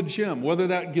remodeling the gym, whether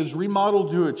that gets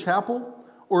remodeled to a chapel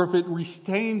or if it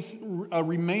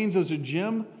remains as a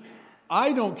gym.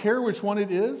 I don't care which one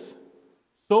it is,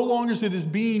 so long as it is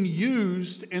being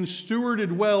used and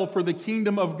stewarded well for the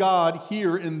kingdom of God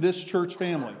here in this church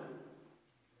family.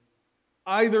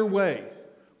 Either way.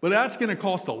 But that's going to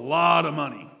cost a lot of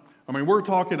money. I mean, we're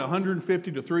talking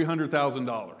 $150,000 to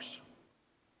 $300,000.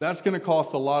 That's going to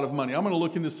cost a lot of money. I'm going to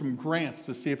look into some grants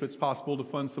to see if it's possible to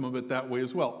fund some of it that way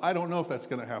as well. I don't know if that's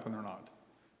going to happen or not.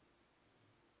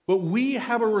 But we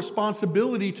have a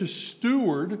responsibility to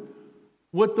steward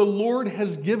what the Lord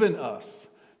has given us.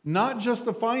 Not just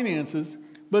the finances,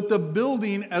 but the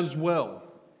building as well.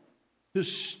 To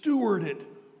steward it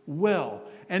well.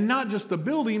 And not just the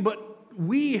building, but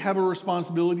we have a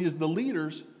responsibility as the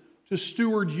leaders to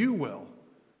steward you well.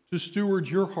 To steward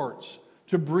your hearts.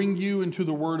 To bring you into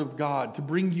the Word of God. To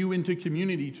bring you into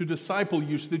community. To disciple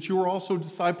you so that you are also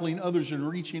discipling others and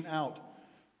reaching out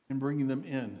and bringing them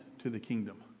in to the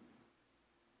kingdom.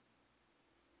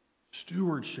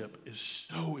 Stewardship is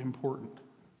so important.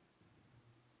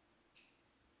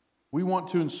 We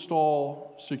want to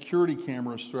install security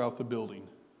cameras throughout the building.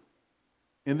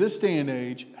 In this day and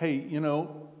age, hey,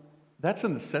 that's a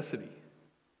necessity.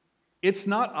 It's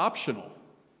not optional.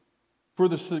 For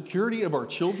the security of our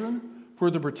children, for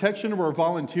the protection of our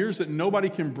volunteers, that nobody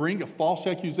can bring a false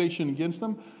accusation against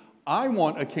them, I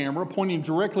want a camera pointing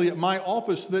directly at my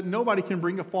office so that nobody can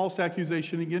bring a false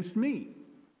accusation against me.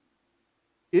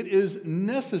 It is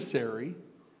necessary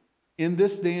in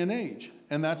this day and age,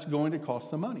 and that's going to cost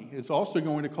some money. It's also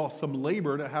going to cost some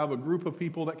labor to have a group of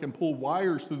people that can pull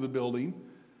wires through the building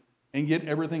and get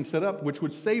everything set up, which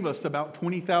would save us about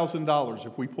 $20,000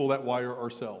 if we pull that wire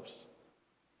ourselves.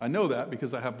 I know that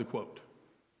because I have the quote.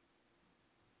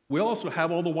 We also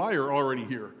have all the wire already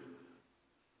here.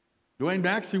 Dwayne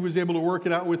Maxey was able to work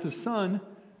it out with his son,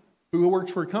 who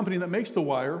works for a company that makes the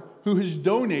wire, who has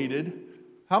donated,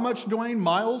 how much, Dwayne?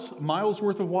 Miles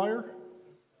worth of wire?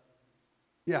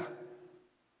 Yeah,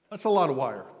 that's a lot of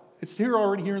wire. It's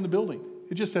already here in the building.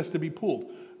 It just has to be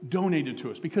pulled, donated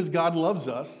to us, because God loves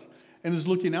us and is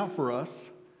looking out for us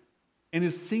and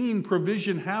is seeing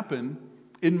provision happen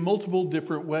in multiple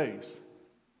different ways.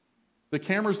 The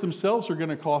cameras themselves are going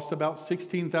to cost about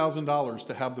 $16,000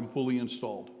 to have them fully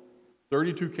installed.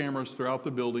 32 cameras throughout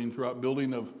the building,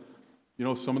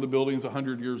 some of the buildings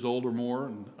 100 years old or more,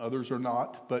 and others are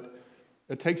not, but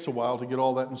it takes a while to get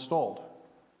all that installed.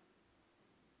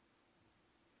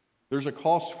 There's a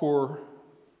cost for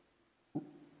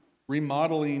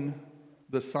remodeling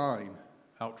the sign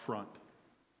out front.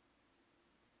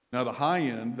 Now, the high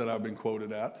end that I've been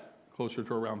quoted at, closer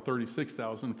to around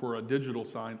 $36,000 for a digital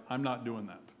sign, I'm not doing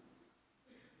that.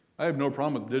 I have no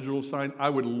problem with digital sign. I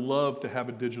would love to have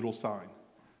a digital sign,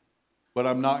 but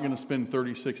I'm not going to spend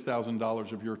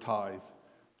 $36,000 of your tithe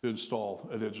to install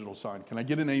a digital sign. Can I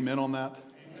get an amen on that?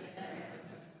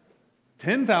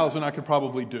 $10,000 I could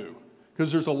probably do,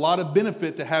 because there's a lot of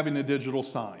benefit to having a digital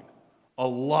sign, a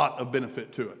lot of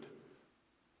benefit to it.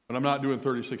 But I'm not doing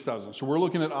 $36,000. So we're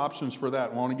looking at options for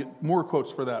that. I want to get more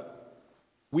quotes for that.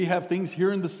 We have things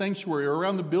here in the sanctuary or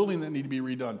around the building that need to be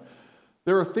redone.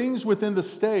 There are things within the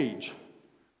stage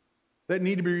that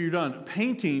need to be redone.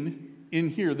 Painting in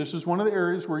here, this is one of the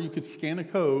areas where you could scan a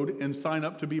code and sign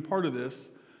up to be part of this,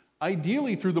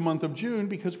 ideally through the month of June,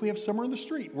 because we have summer in the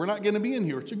street. We're not going to be in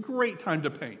here. It's a great time to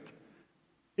paint.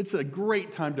 It's a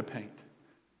great time to paint.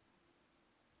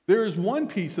 There is one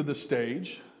piece of the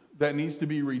stage that needs to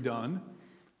be redone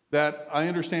that I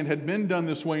understand had been done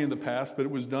this way in the past, but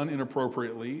it was done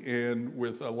inappropriately and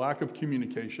with a lack of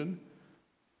communication.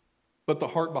 But the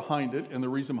heart behind it and the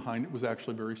reason behind it was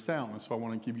actually very sound. And so I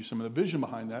want to give you some of the vision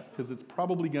behind that, because it's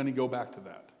probably going to go back to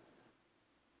that.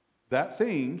 That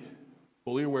thing,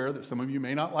 fully aware that some of you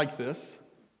may not like this,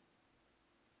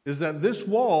 is that this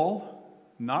wall,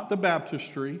 not the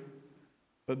baptistry,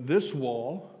 but this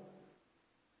wall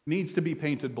needs to be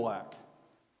painted black.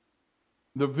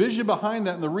 The vision behind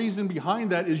that and the reason behind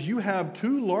that is you have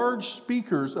two large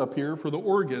speakers up here for the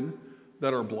organ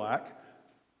that are black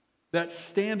that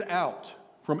stand out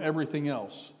from everything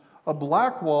else. A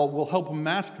black wall will help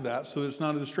mask that so that it's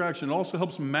not a distraction. It also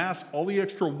helps mask all the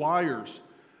extra wires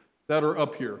that are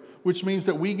up here, which means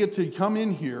that we get to come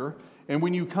in here, and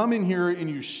when you come in here and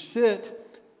you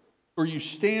sit or you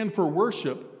stand for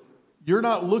worship, you're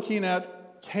not looking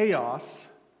at chaos,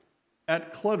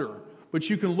 at clutter, but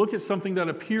you can look at something that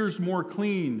appears more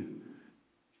clean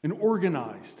and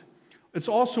organized. It's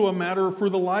also a matter for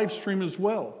the live stream as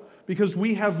well, because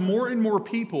we have more and more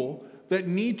people that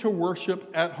need to worship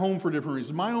at home for different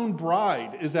reasons. My own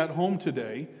bride is at home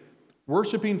today,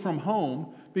 worshiping from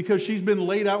home, because she's been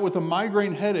laid out with a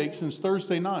migraine headache since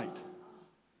Thursday night.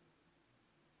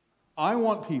 I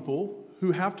want people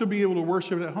who have to be able to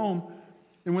worship at home,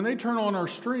 and when they turn on our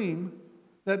stream,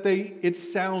 that it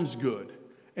sounds good.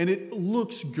 And it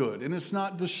looks good, and it's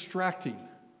not distracting.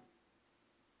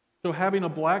 So having a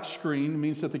black screen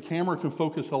means that the camera can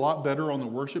focus a lot better on the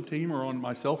worship team or on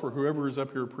myself or whoever is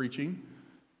up here preaching.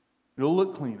 It'll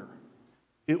look cleaner.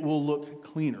 It will look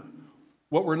cleaner.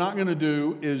 What we're not going to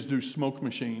do is do smoke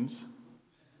machines.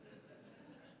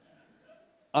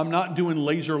 I'm not doing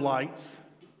laser lights.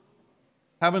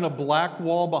 Having a black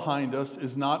wall behind us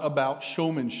is not about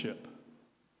showmanship.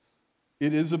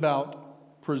 It is about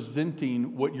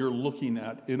presenting what you're looking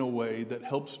at in a way that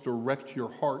helps direct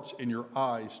your hearts and your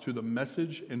eyes to the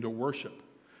message and to worship.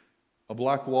 A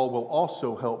black wall will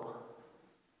also help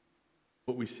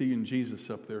what we see in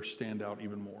Jesus up there stand out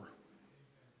even more.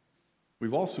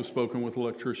 We've also spoken with an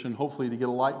electrician, hopefully to get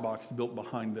a light box built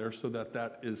behind there so that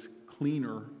that is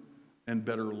cleaner and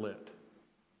better lit.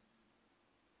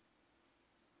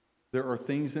 There are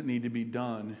things that need to be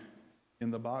done in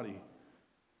the body.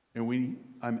 And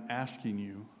I'm asking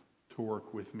you to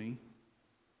work with me,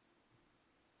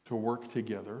 to work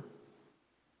together,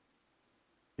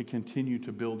 to continue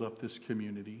to build up this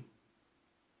community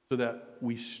so that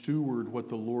we steward what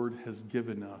the Lord has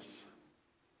given us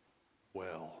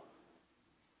well.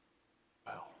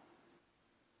 Well.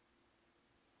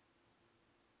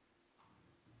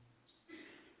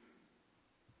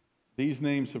 These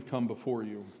names have come before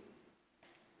you.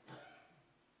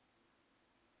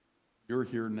 You're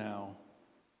here now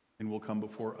and will come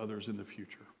before others in the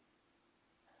future.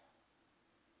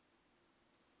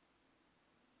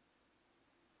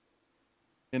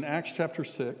 In Acts chapter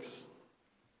 6,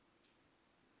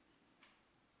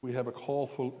 we have a call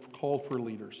for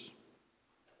leaders.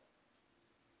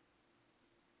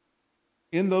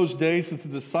 In those days, as the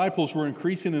disciples were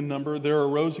increasing in number, there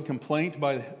arose a complaint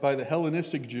by the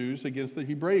Hellenistic Jews against the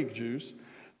Hebraic Jews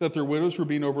that their widows were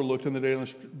being overlooked in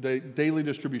the daily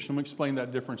distribution. Let me explain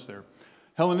that difference there.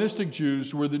 Hellenistic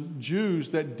Jews were the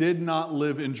Jews that did not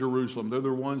live in Jerusalem. They're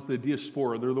the ones, the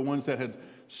diaspora. They're the ones that had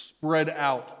spread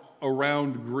out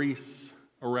around Greece,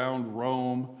 around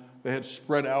Rome. They had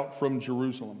spread out from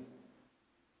Jerusalem.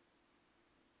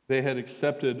 They had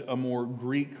accepted a more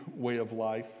Greek way of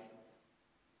life.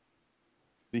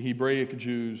 The Hebraic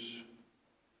Jews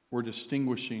were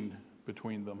distinguishing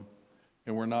between them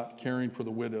and were not caring for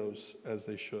the widows as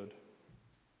they should.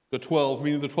 The 12,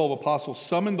 meaning the 12 apostles,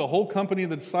 summoned the whole company of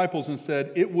the disciples and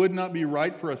said, "It would not be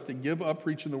right for us to give up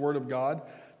preaching the word of God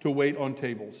to wait on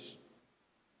tables.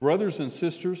 Brothers and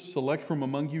sisters, select from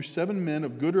among you 7 men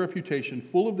of good reputation,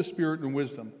 full of the Spirit and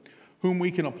wisdom, whom we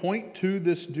can appoint to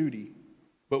this duty.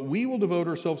 But we will devote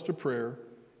ourselves to prayer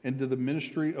and to the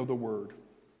ministry of the word."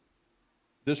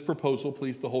 This proposal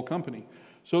pleased the whole company.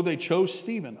 So they chose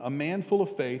Stephen, a man full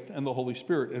of faith and the Holy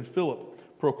Spirit, and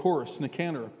Philip, Prochorus,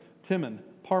 Nicanor, Timon,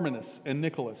 Parmenas, and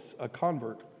Nicholas, a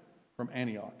convert from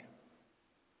Antioch.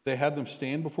 They had them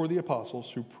stand before the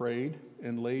apostles, who prayed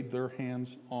and laid their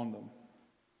hands on them.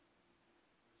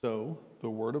 So the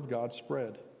word of God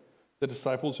spread. The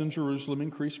disciples in Jerusalem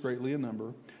increased greatly in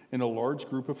number, and a large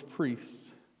group of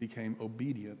priests became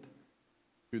obedient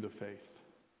to the faith.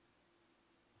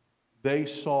 They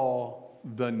saw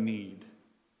the need.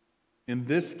 In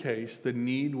this case, the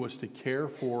need was to care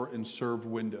for and serve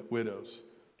widows,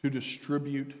 to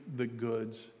distribute the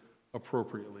goods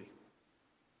appropriately,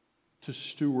 to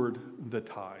steward the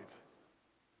tithe.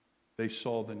 They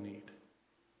saw the need.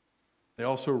 They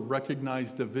also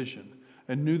recognized division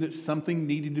and knew that something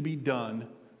needed to be done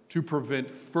to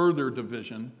prevent further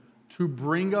division, to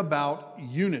bring about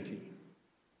unity.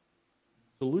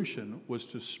 The solution was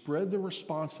to spread the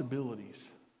responsibilities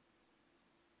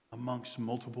amongst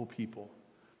multiple people.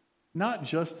 Not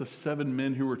just the 7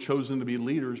 men who were chosen to be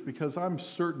leaders, because I'm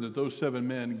certain that those 7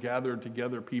 men gathered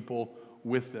together people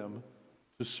with them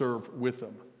to serve with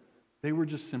them. They were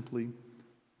just simply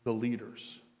the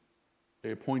leaders. They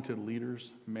appointed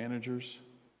leaders, managers,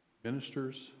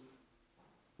 ministers.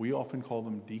 We often call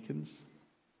them deacons.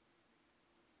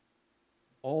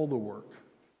 All the work,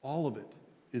 all of it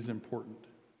is important.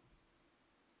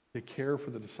 To care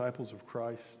for the disciples of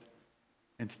Christ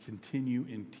and to continue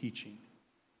in teaching.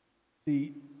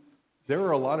 See, there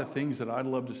are a lot of things that I'd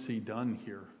love to see done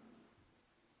here.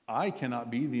 I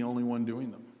cannot be the only one doing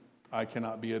them. I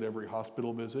cannot be at every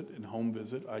hospital visit and home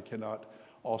visit. I cannot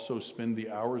also spend the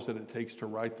hours that it takes to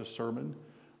write the sermon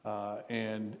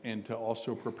and to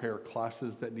also prepare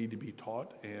classes that need to be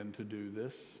taught and to do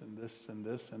this and this and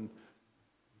this. And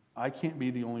I can't be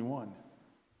the only one.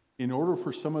 In order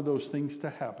for some of those things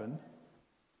to happen,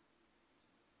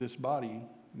 this body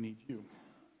needs you.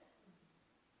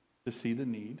 To see the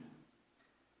need,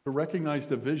 to recognize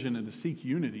division and to seek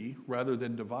unity rather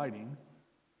than dividing,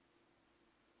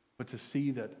 but to see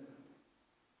that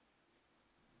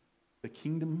the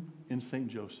kingdom in St.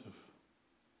 Joseph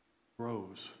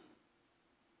grows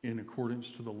in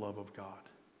accordance to the love of God.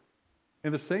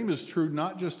 And the same is true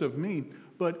not just of me,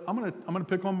 but I'm going to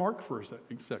pick on Mark for a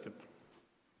second.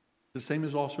 The same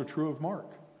is also true of Mark.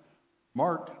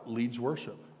 Mark leads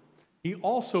worship. He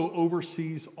also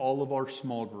oversees all of our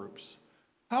small groups.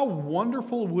 How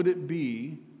wonderful would it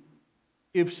be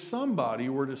if somebody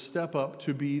were to step up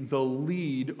to be the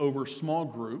lead over small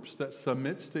groups that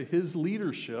submits to his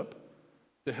leadership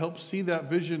to help see that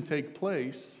vision take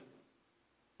place,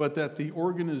 but that the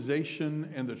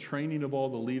organization and the training of all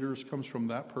the leaders comes from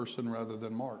that person rather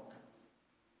than Mark,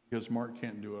 because Mark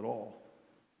can't do it all.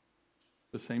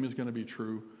 The same is going to be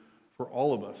true for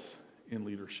all of us in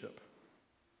leadership,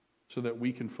 so that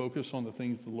we can focus on the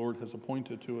things the Lord has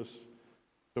appointed to us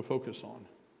to focus on.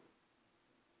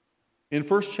 In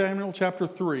 1 Samuel chapter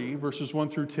 3, verses 1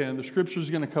 through 10, the scripture is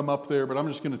going to come up there, but I'm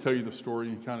just going to tell you the story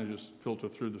and kind of just filter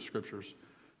through the scriptures.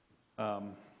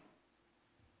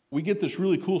 We get this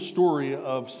really cool story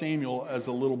of Samuel as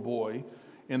a little boy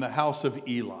in the house of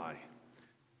Eli.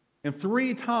 And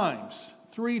three times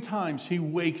he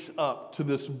wakes up to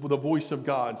the voice of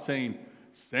God saying,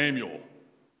 "Samuel."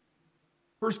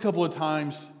 The first couple of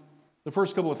times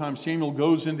Samuel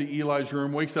goes into Eli's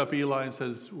room, wakes up Eli and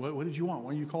says, what did you want?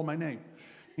 Why did you call my name?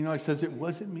 Eli says, "It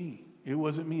wasn't me. It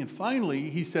wasn't me." And finally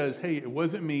he says, "Hey, it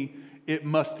wasn't me. It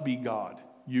must be God.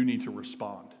 You need to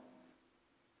respond."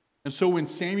 And so when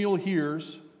Samuel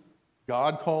hears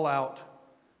God call out,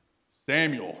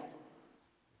 Samuel.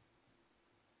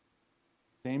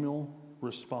 Samuel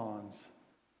responds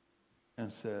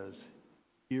and says,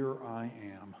 "Here I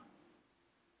am.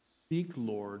 Speak,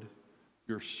 Lord,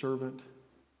 your servant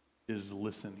is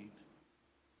listening."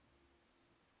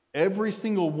 Every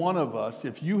single one of us,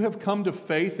 if you have come to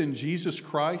faith in Jesus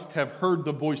Christ, have heard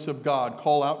the voice of God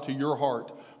call out to your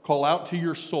heart, call out to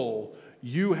your soul.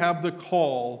 You have the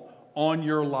call on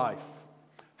your life.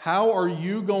 How are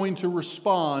you going to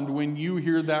respond when you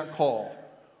hear that call?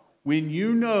 When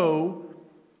you know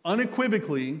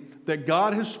unequivocally that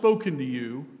God has spoken to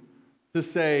you to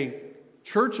say,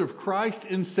 Church of Christ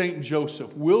in St.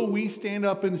 Joseph, will we stand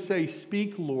up and say,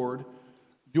 "Speak, Lord,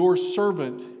 your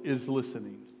servant is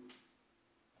listening"?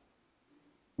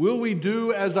 Will we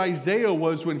do as Isaiah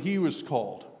was when he was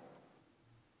called?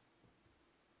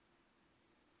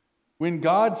 When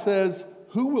God says,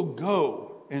 "Who will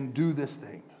go and do this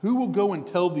thing? Who will go and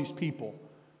tell these people?"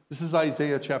 This is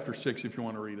Isaiah chapter 6 if you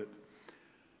want to read it.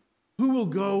 Who will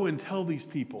go and tell these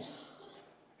people?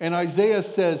 And Isaiah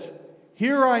says,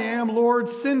 "Here I am, Lord,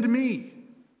 send me."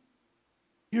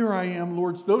 Here I am,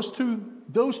 Lord. Those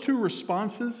two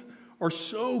responses are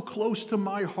so close to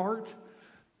my heart.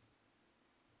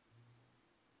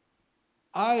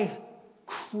 I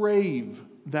crave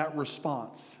that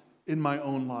response in my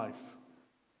own life.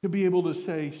 To be able to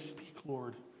say, "Speak,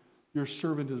 Lord, your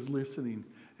servant is listening.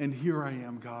 And here I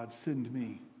am, God, send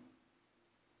me.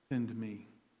 Send me."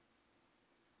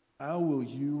 How will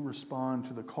you respond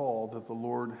to the call that the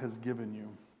Lord has given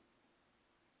you?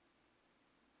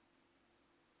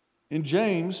 In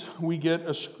James, we get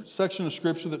a section of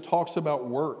Scripture that talks about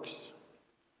works.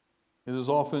 It is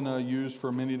often used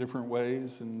for many different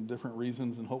ways and different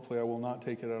reasons, and hopefully I will not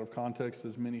take it out of context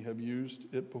as many have used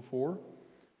it before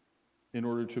in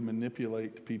order to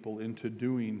manipulate people into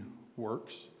doing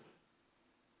works.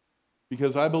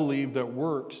 Because I believe that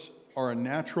works are a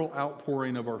natural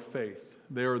outpouring of our faith.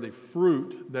 They are the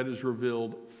fruit that is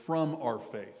revealed from our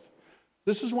faith.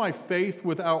 This is why faith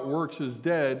without works is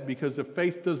dead, because if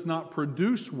faith does not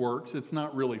produce works, it's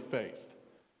not really faith.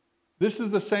 This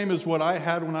is the same as what I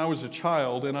had when I was a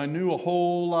child, and I knew a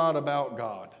whole lot about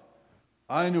God.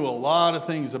 I knew a lot of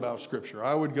things about Scripture.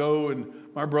 I would go,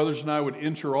 and my brothers and I would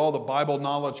enter all the Bible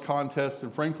knowledge contests,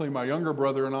 and frankly, my younger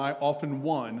brother and I often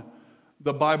won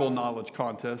the Bible knowledge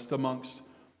contest amongst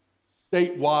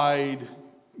statewide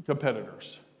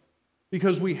competitors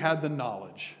because we had the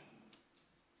knowledge.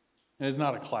 And it's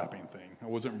not a clapping thing. I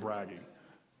wasn't bragging.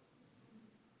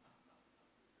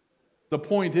 The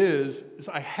point is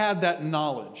I had that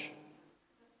knowledge.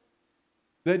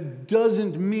 That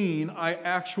doesn't mean I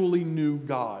actually knew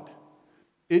God.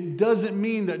 It doesn't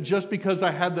mean that just because I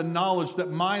had the knowledge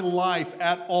that my life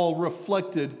at all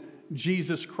reflected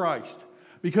Jesus Christ.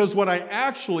 Because what I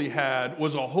actually had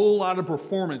was a whole lot of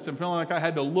performance and feeling like I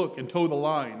had to look and toe the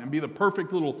line and be the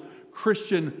perfect little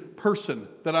Christian person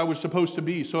that I was supposed to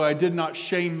be so I did not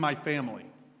shame my family.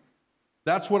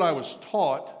 That's what I was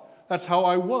taught. That's how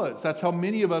I was. That's how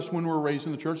many of us, when we're raised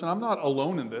in the church, and I'm not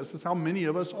alone in this, it's how many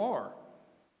of us are.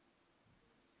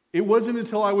 It wasn't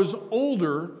until I was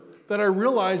older that I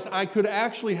realized I could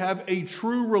actually have a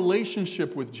true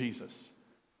relationship with Jesus.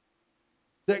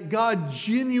 That God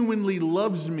genuinely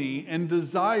loves me and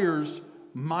desires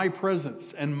my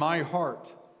presence and my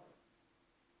heart.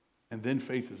 And then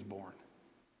faith is born.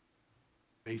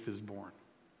 Faith is born.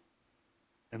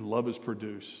 And love is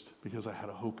produced because I had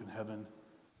a hope in heaven.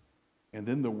 And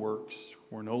then the works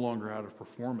were no longer out of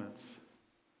performance,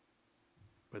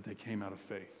 but they came out of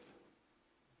faith.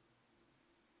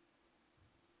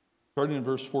 Starting in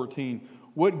verse 14,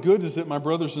 "What good is it, my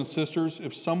brothers and sisters,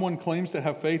 if someone claims to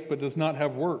have faith but does not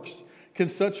have works? Can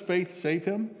such faith save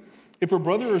him? If a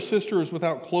brother or sister is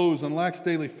without clothes and lacks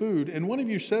daily food, and one of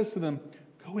you says to them,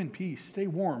 'Go in peace, stay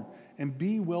warm, and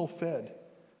be well fed,'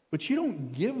 but you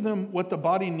don't give them what the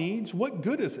body needs, what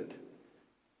good is it?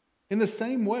 In the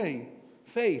same way,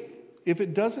 faith, if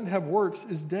it doesn't have works,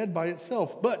 is dead by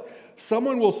itself. But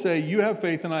someone will say, 'You have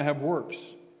faith and I have works.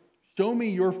 Show me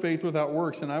your faith without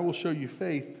works, and I will show you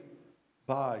faith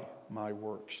by my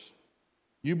works.'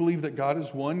 You believe that God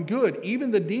is one? Good. Even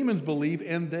the demons believe,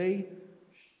 and they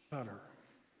shudder."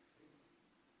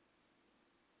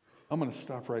 I'm going to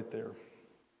stop right there.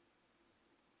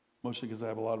 Mostly because I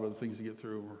have a lot of other things to get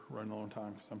through. We're running a long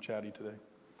time because I'm chatty today.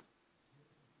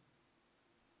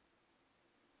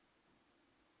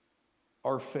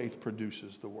 Our faith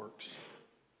produces the works.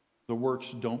 The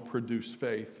works don't produce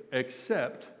faith,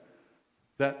 except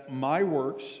that my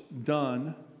works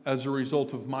done as a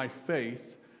result of my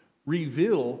faith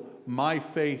reveal my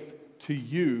faith to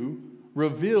you,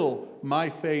 reveal my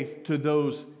faith to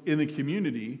those in the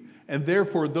community, And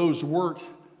therefore, those works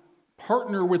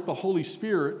partner with the Holy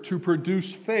Spirit to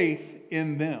produce faith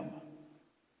in them.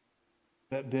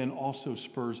 That then also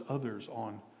spurs others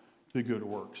on to good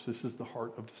works. This is the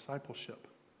heart of discipleship,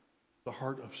 the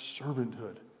heart of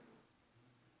servanthood,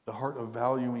 the heart of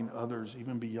valuing others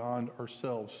even beyond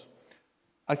ourselves.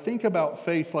 I think about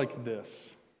faith like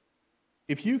this.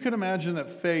 If you can imagine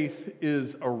that faith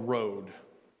is a road,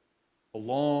 a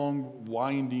long,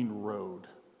 winding road,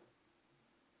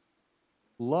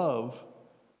 love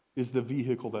is the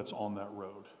vehicle that's on that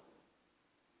road.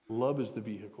 Love is the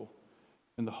vehicle,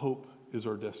 and the hope is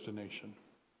our destination.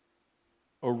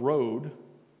 A road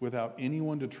without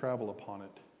anyone to travel upon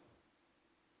it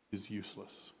is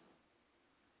useless.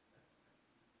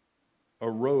 A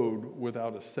road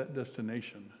without a set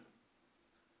destination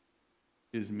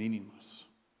is meaningless.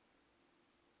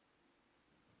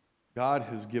 God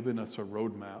has given us a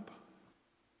roadmap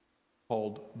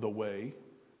called the way,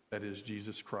 that is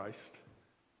Jesus Christ,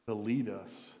 to lead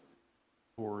us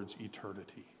towards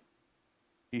eternity.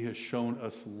 He has shown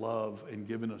us love and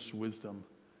given us wisdom,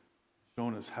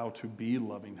 shown us how to be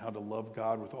loving, how to love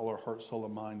God with all our heart, soul,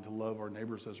 and mind, to love our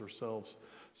neighbors as ourselves,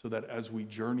 so that as we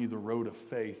journey the road of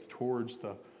faith towards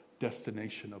the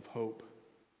destination of hope,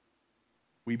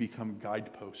 we become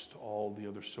guideposts to all the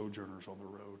other sojourners on the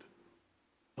road,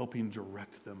 helping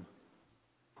direct them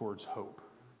towards hope,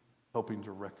 helping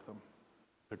direct them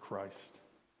to Christ.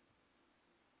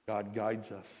 God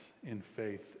guides us in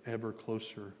faith ever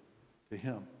closer to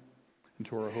Him and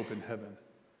to our hope in heaven.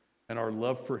 And our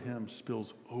love for Him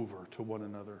spills over to one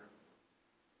another.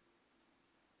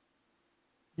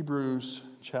 Hebrews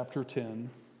chapter 10,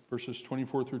 verses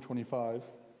 24 through 25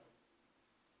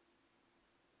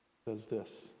 says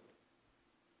this: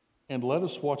 "And let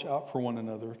us watch out for one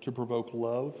another to provoke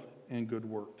love and good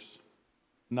works,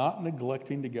 not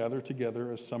neglecting to gather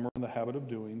together as some are in the habit of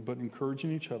doing, but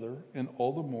encouraging each other, and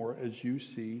all the more as you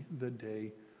see the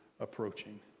day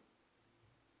approaching."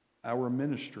 Our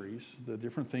ministries, the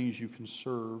different things you can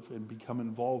serve and become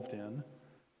involved in,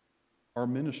 our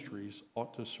ministries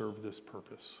ought to serve this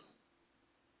purpose: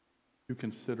 to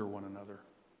consider one another.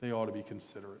 They ought to be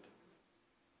considerate.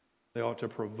 They ought to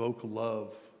provoke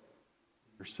love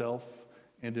in yourself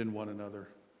and in one another.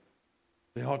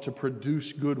 They ought to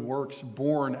produce good works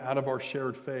born out of our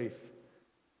shared faith.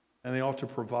 And they ought to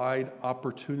provide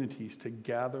opportunities to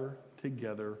gather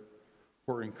together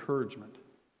for encouragement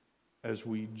as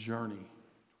we journey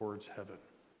towards heaven.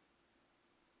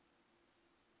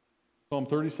 Psalm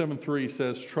 37:3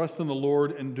 says, "Trust in the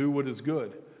Lord and do what is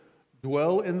good.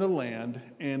 Dwell in the land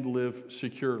and live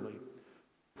securely.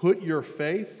 Put your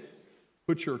faith,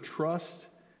 put your trust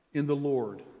in the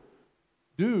Lord.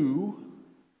 Do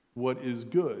what is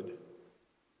good."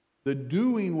 The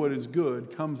doing what is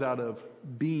good comes out of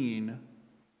being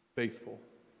faithful.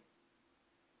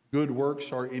 Good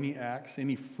works are any acts,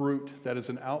 any fruit that is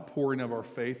an outpouring of our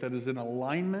faith, that is in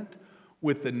alignment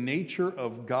with the nature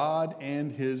of God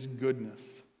and His goodness.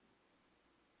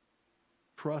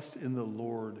 Trust in the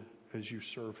Lord as you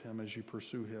serve Him, as you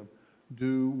pursue Him.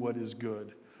 Do what is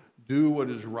good. Do what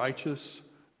is righteous.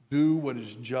 Do what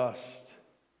is just.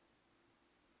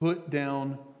 Put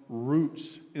down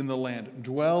roots in the land.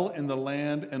 Dwell in the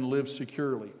land and live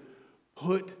securely.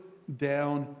 Put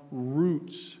down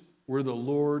roots where the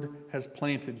Lord has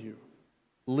planted you.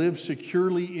 Live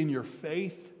securely in your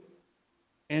faith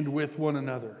and with one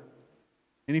another.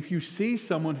 And if you see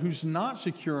someone who's not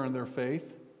secure in their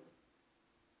faith,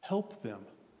 help them.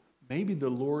 Maybe the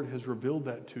Lord has revealed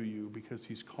that to you because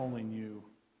He's calling you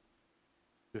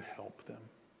to help them.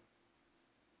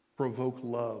 Provoke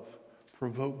love.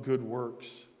 Provoke good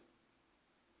works.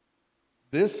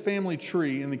 This family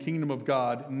tree in the kingdom of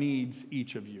God needs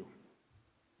each of you.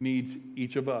 Needs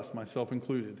each of us, myself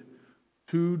included,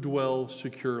 to dwell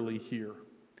securely here,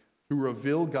 to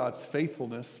reveal God's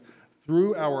faithfulness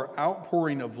through our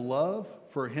outpouring of love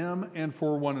for Him and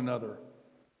for one another.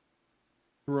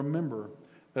 To remember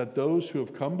that those who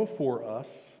have come before us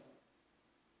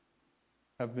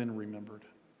have been remembered,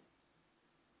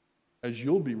 as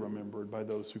you'll be remembered by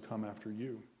those who come after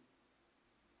you.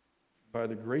 By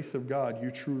the grace of God, you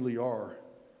truly are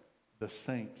the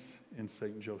saints in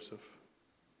St. Joseph.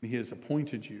 He has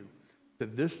appointed you to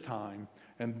this time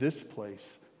and this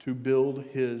place to build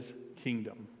His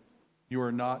kingdom. You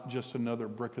are not just another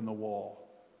brick in the wall.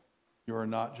 You are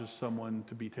not just someone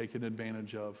to be taken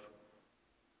advantage of.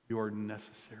 You are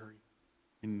necessary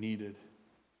and needed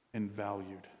and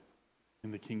valued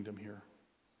in the kingdom here.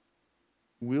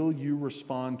 Will you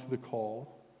respond to the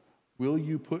call? Will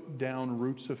you put down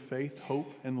roots of faith,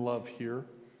 hope, and love here?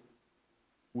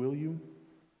 Will you?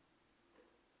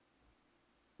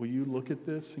 Will you look at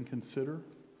this and consider?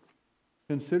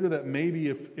 Consider that maybe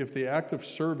if the act of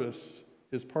service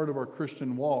is part of our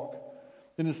Christian walk,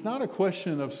 then it's not a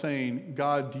question of saying,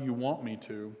 God, do you want me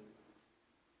to?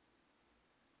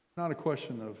 It's not a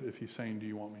question of if he's saying, do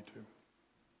you want me to?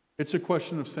 It's a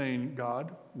question of saying, God,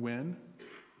 when,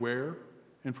 where,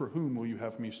 and for whom will you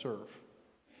have me serve?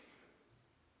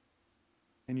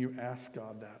 And you ask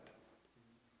God that.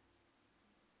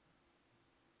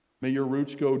 May your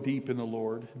roots go deep in the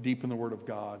Lord, deep in the Word of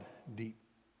God, deep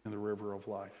in the river of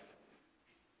life.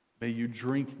 May you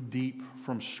drink deep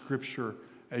from Scripture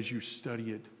as you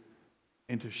study it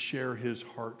and to share his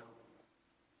heart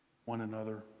with one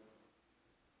another.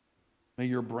 May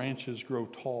your branches grow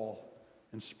tall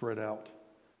and spread out.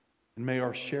 And may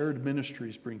our shared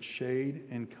ministries bring shade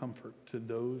and comfort to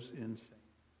those in saints.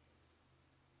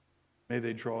 May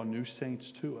they draw new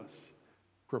saints to us,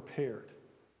 prepared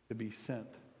to be sent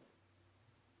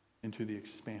into the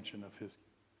expansion of his kingdom.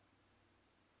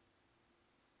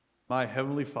 My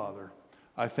Heavenly Father,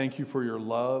 I thank you for your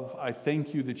love. I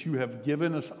thank you that you have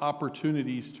given us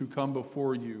opportunities to come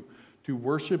before you, to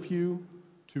worship you,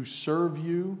 to serve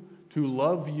you, to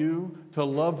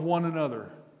love one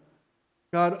another.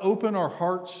 God, open our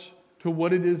hearts to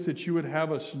what it is that you would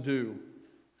have us do.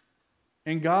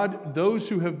 And God, those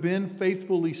who have been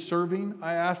faithfully serving,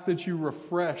 I ask that you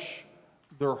refresh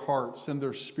their hearts and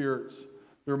their spirits,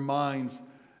 their minds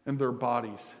and their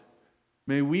bodies.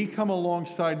 May we come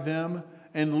alongside them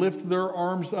and lift their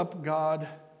arms up, God,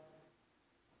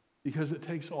 because it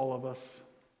takes all of us.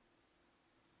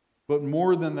 But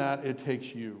more than that, it takes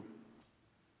you.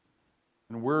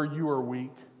 And where you are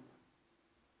weak,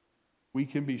 we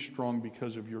can be strong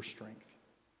because of your strength.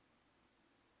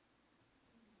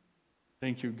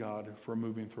 Thank you, God, for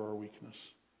moving through our weakness.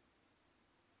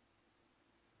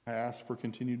 I ask for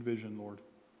continued vision, Lord.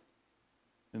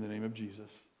 In the name of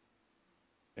Jesus.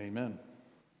 Amen.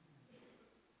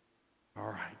 All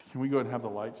right. Can we go ahead and have the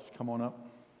lights come on up?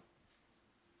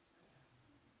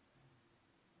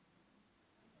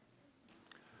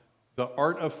 The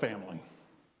art of family.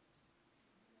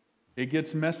 It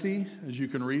gets messy, as you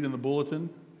can read in the bulletin.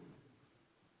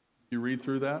 You read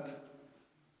through that.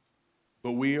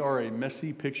 But we are a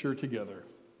messy picture together.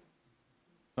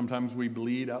 Sometimes we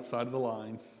bleed outside of the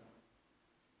lines.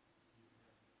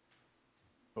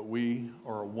 But we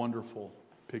are a wonderful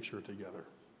picture together.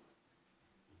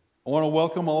 I want to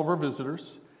welcome all of our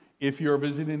visitors. If you're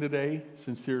visiting today,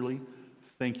 sincerely,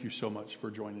 thank you so much for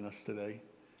joining us today.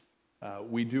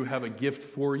 We do have a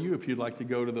gift for you. If you'd like to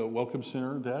go to the Welcome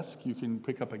Center desk, you can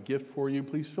pick up a gift for you.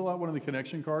 Please fill out one of the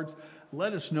connection cards.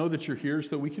 Let us know that you're here so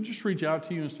that we can just reach out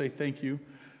to you and say thank you.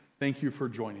 Thank you for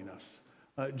joining us.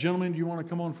 Gentlemen, do you want to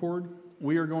come on forward?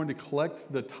 We are going to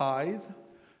collect the tithe.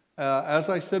 As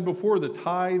I said before, the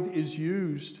tithe is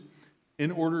used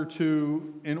in order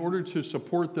to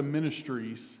support the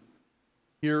ministries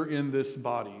here in this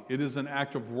body. It is an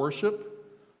act of worship,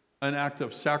 an act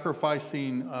of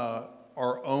sacrificing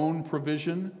our own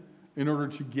provision in order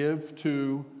to give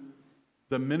to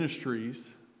the ministries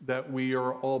that we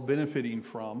are all benefiting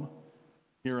from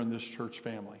here in this church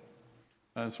family.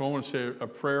 And so I want to say a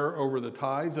prayer over the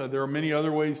tithe. There are many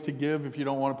other ways to give. If you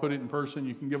don't want to put it in person,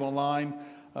 you can give online.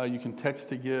 You can text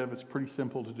to give. It's pretty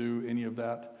simple to do any of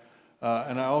that.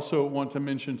 And I also want to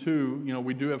mention too,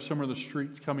 we do have Summer of the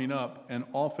Streets coming up, and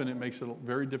often it makes it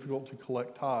very difficult to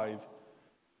collect tithe.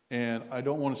 And I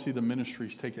don't want to see the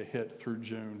ministries take a hit through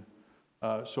June.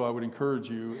 So I would encourage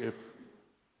you,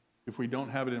 if we don't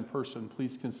have it in person,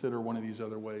 please consider one of these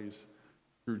other ways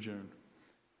through June.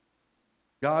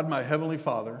 God, my Heavenly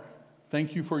Father,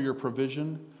 thank you for your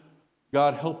provision.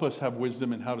 God, help us have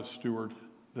wisdom in how to steward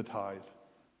the tithe,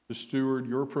 to steward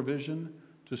your provision,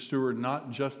 to steward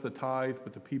not just the tithe,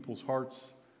 but the people's hearts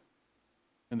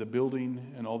and the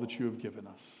building and all that you have given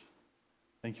us.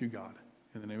 Thank you, God.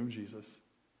 In the name of Jesus,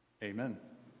 amen.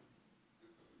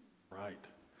 Right.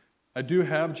 I do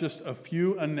have just a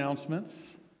few announcements.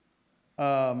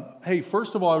 Hey,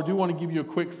 first of all, I do want to give you a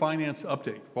quick finance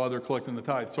update while they're collecting the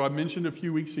tithe. So I mentioned a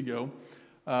few weeks ago,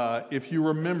 if you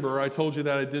remember, I told you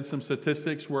that I did some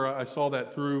statistics where I saw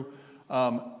that through.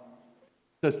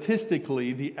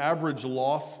 Statistically, the average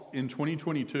loss in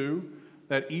 2022,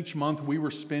 that each month we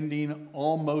were spending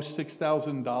almost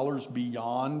 $6,000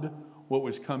 beyond what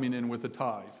was coming in with the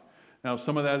tithe. Now,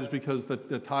 some of that is because the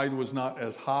tithe was not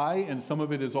as high, and some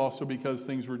of it is also because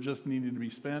things were just needing to be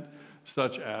spent,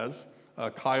 such as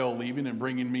Kyle leaving and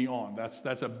bringing me on.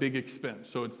 That's a big expense.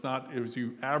 So it's not, as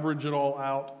you average it all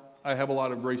out, I have a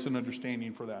lot of grace and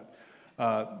understanding for that.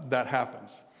 That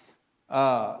happens.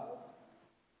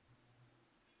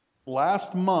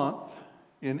 Last month,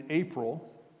 in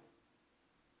April,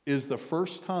 is the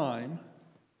first time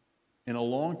in a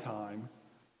long time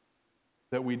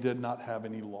that we did not have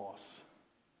any loss.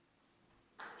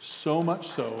 So much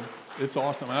so, it's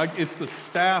awesome. And it's the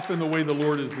staff and the way the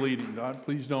Lord is leading. God,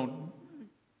 please don't,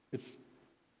 it's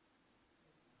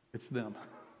them.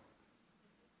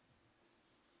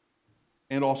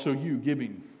 And also you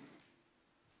giving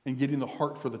and getting the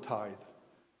heart for the tithe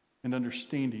and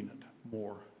understanding it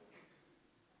more.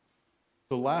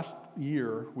 So last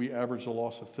year, we averaged a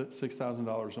loss of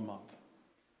 $6,000 a month.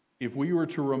 If we were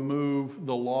to remove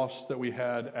the loss that we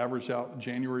had averaged out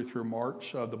January through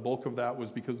March, the bulk of that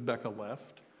was because Becca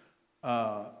left.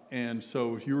 And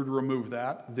so if you were to remove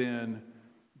that, then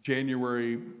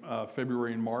January,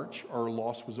 February, and March, our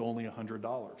loss was only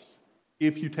 $100.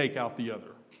 If you take out the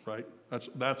other, right?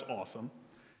 That's awesome.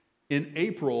 In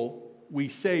April, we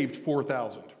saved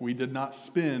 $4,000. We did not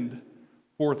spend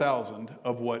 $4,000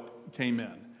 of what came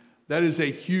in. That is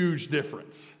a huge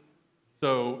difference.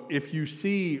 So if you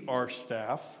see our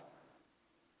staff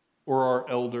or our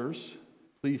elders,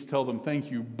 please tell them thank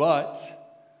you. But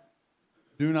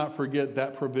do not forget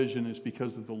that provision is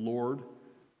because of the Lord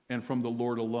and from the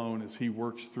Lord alone as He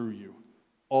works through you.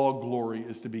 All glory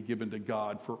is to be given to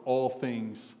God for all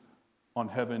things on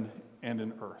heaven and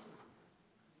in earth.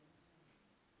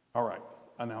 All right,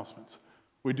 announcements.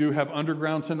 We do have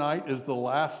Underground tonight. Is the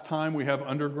last time we have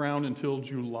Underground until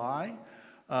July.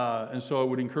 And so I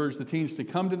would encourage the teens to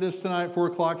come to this tonight, 4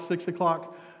 o'clock, 6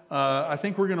 o'clock. I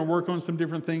think we're going to work on some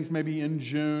different things maybe in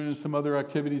June and some other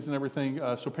activities and everything.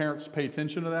 So parents, pay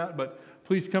attention to that. But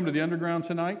please come to the Underground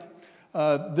tonight.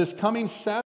 This coming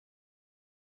Saturday,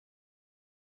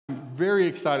 I'm very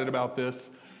excited about this.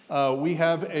 We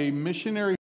have a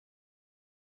missionary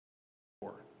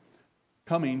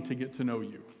coming to get to know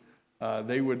you.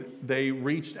 They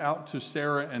reached out to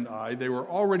Sarah and I. They were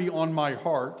already on my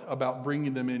heart about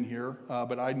bringing them in here,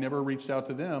 but I never reached out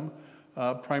to them,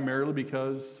 primarily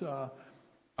because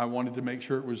I wanted to make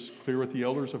sure it was clear with the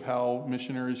elders of how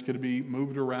missionaries could be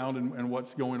moved around and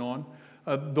what's going on.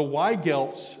 The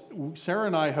Weigelts, Sarah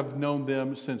and I have known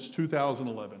them since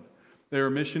 2011. They are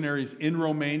missionaries in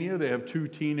Romania. They have 2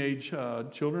 teenage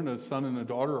children, a son and a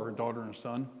daughter, or a daughter and a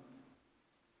son.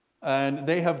 And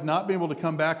they have not been able to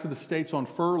come back to the States on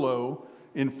furlough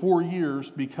in 4 years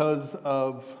because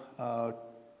of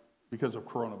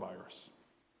coronavirus.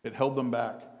 It held them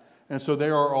back. And so they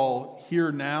are all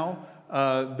here now.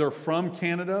 They're from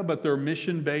Canada, but their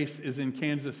mission base is in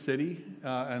Kansas City.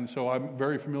 And so I'm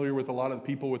very familiar with a lot of the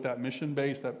people with that mission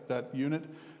base, that unit,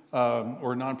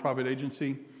 or nonprofit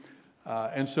agency.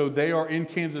 And so they are in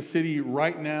Kansas City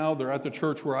right now. They're at the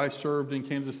church where I served in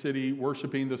Kansas City,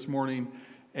 worshiping this morning,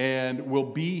 and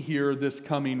will be here this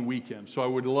coming weekend. So I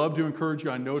would love to encourage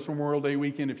you. I know it's Memorial Day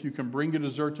weekend. If you can bring a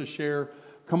dessert to share,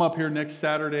 come up here next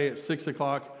Saturday at 6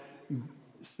 o'clock.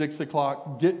 6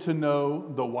 o'clock, get to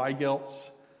know the Weigelts.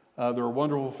 They're a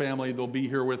wonderful family. They'll be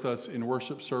here with us in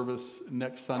worship service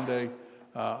next Sunday.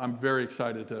 I'm very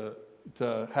excited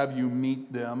to have you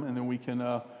meet them, and then we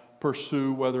can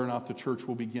pursue whether or not the church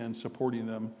will begin supporting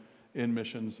them in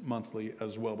missions monthly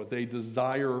as well. But they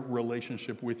desire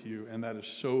relationship with you, and that is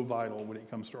so vital when it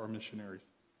comes to our missionaries.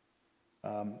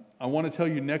 I want to tell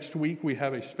you, next week we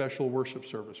have a special worship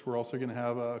service. We're also going to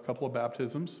have a couple of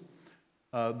baptisms.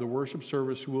 The worship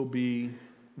service will be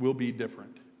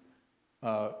different.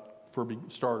 For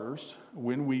starters,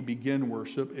 when we begin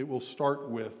worship, it will start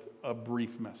with a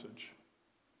brief message.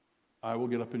 I will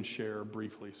get up and share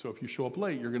briefly. So if you show up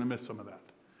late, you're going to miss some of that.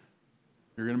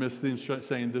 You're going to miss the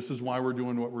saying, this is why we're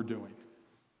doing what we're doing.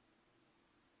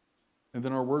 And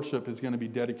then our worship is going to be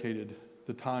dedicated,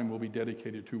 the time will be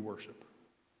dedicated to worship,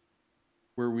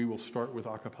 where we will start with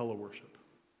a cappella worship.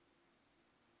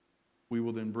 We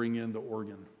will then bring in the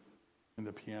organ and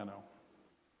the piano.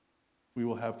 We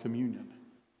will have communion.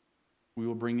 We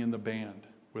will bring in the band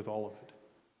with all of it.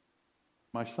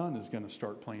 My son is going to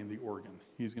start playing the organ.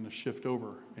 He's going to shift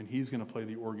over, and he's going to play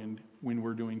the organ when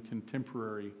we're doing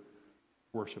contemporary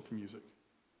worship music,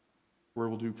 where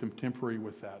we'll do contemporary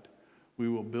with that. We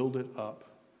will build it up,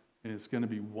 and it's going to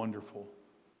be wonderful.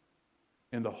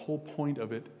 And the whole point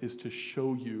of it is to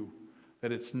show you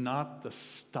that it's not the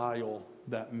style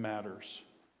that matters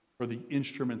or the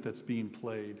instrument that's being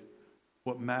played.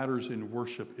 What matters in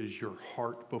worship is your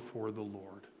heart before the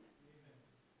Lord.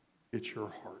 It's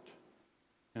your heart.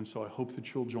 And so I hope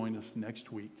that you'll join us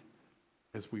next week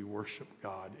as we worship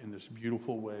God in this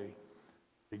beautiful way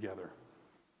together.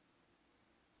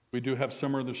 We do have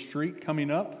Summer of the Street coming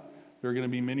up. There are going to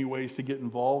be many ways to get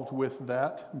involved with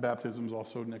that. Baptism's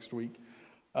also next week.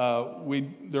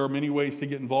 There are many ways to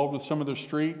get involved with Summer of the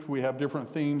Street. We have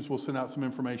different themes. We'll send out some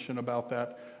information about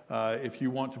that. If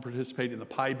you want to participate in the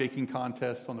pie baking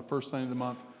contest on the first night of the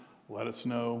month, let us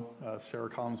know. Sarah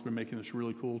Collins has been making this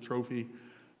really cool trophy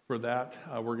for that.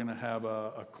 We're going to have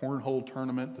a cornhole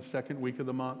tournament the second week of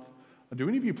the month. Do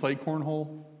any of you play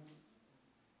cornhole?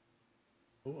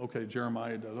 Oh, okay,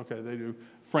 Jeremiah does. Okay, they do.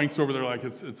 Frank's over there like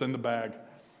it's in the bag.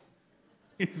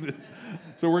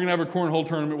 So we're going to have a cornhole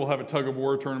tournament. We'll have a tug of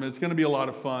war tournament. It's going to be a lot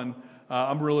of fun.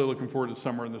 I'm really looking forward to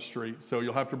Summer in the Street. So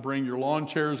you'll have to bring your lawn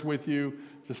chairs with you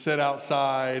to sit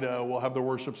outside. We'll have the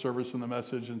worship service and the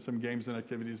message and some games and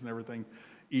activities and everything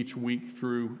each week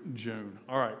through June.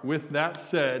 All right, with that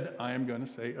said, I am going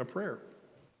to say a prayer.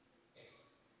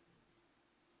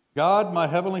 God, my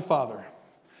Heavenly Father,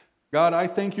 God, I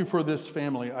thank you for this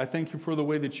family. I thank you for the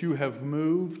way that you have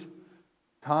moved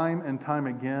time and time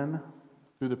again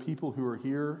through the people who are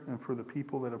here and for the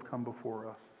people that have come before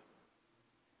us.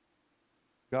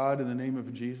 God, in the name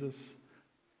of Jesus,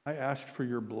 I ask for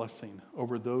your blessing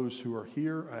over those who are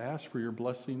here. I ask for your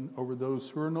blessing over those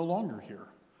who are no longer here.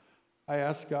 I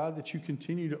ask, God, that you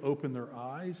continue to open their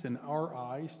eyes and our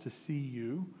eyes to see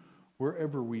you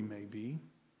wherever we may be.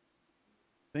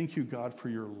 Thank you, God, for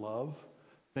your love.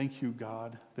 Thank you,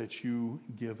 God, that you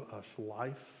give us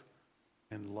life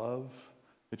and love,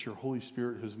 that your Holy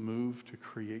Spirit has moved to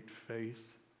create faith,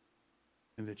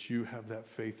 and that you have that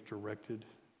faith directed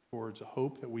towards a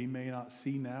hope that we may not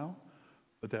see now,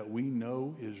 but that we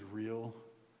know is real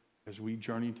as we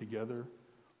journey together,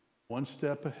 one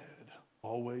step ahead,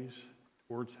 always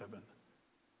towards heaven.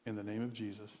 In the name of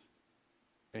Jesus,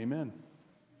 amen.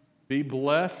 Be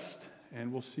blessed,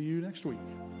 and we'll see you next week.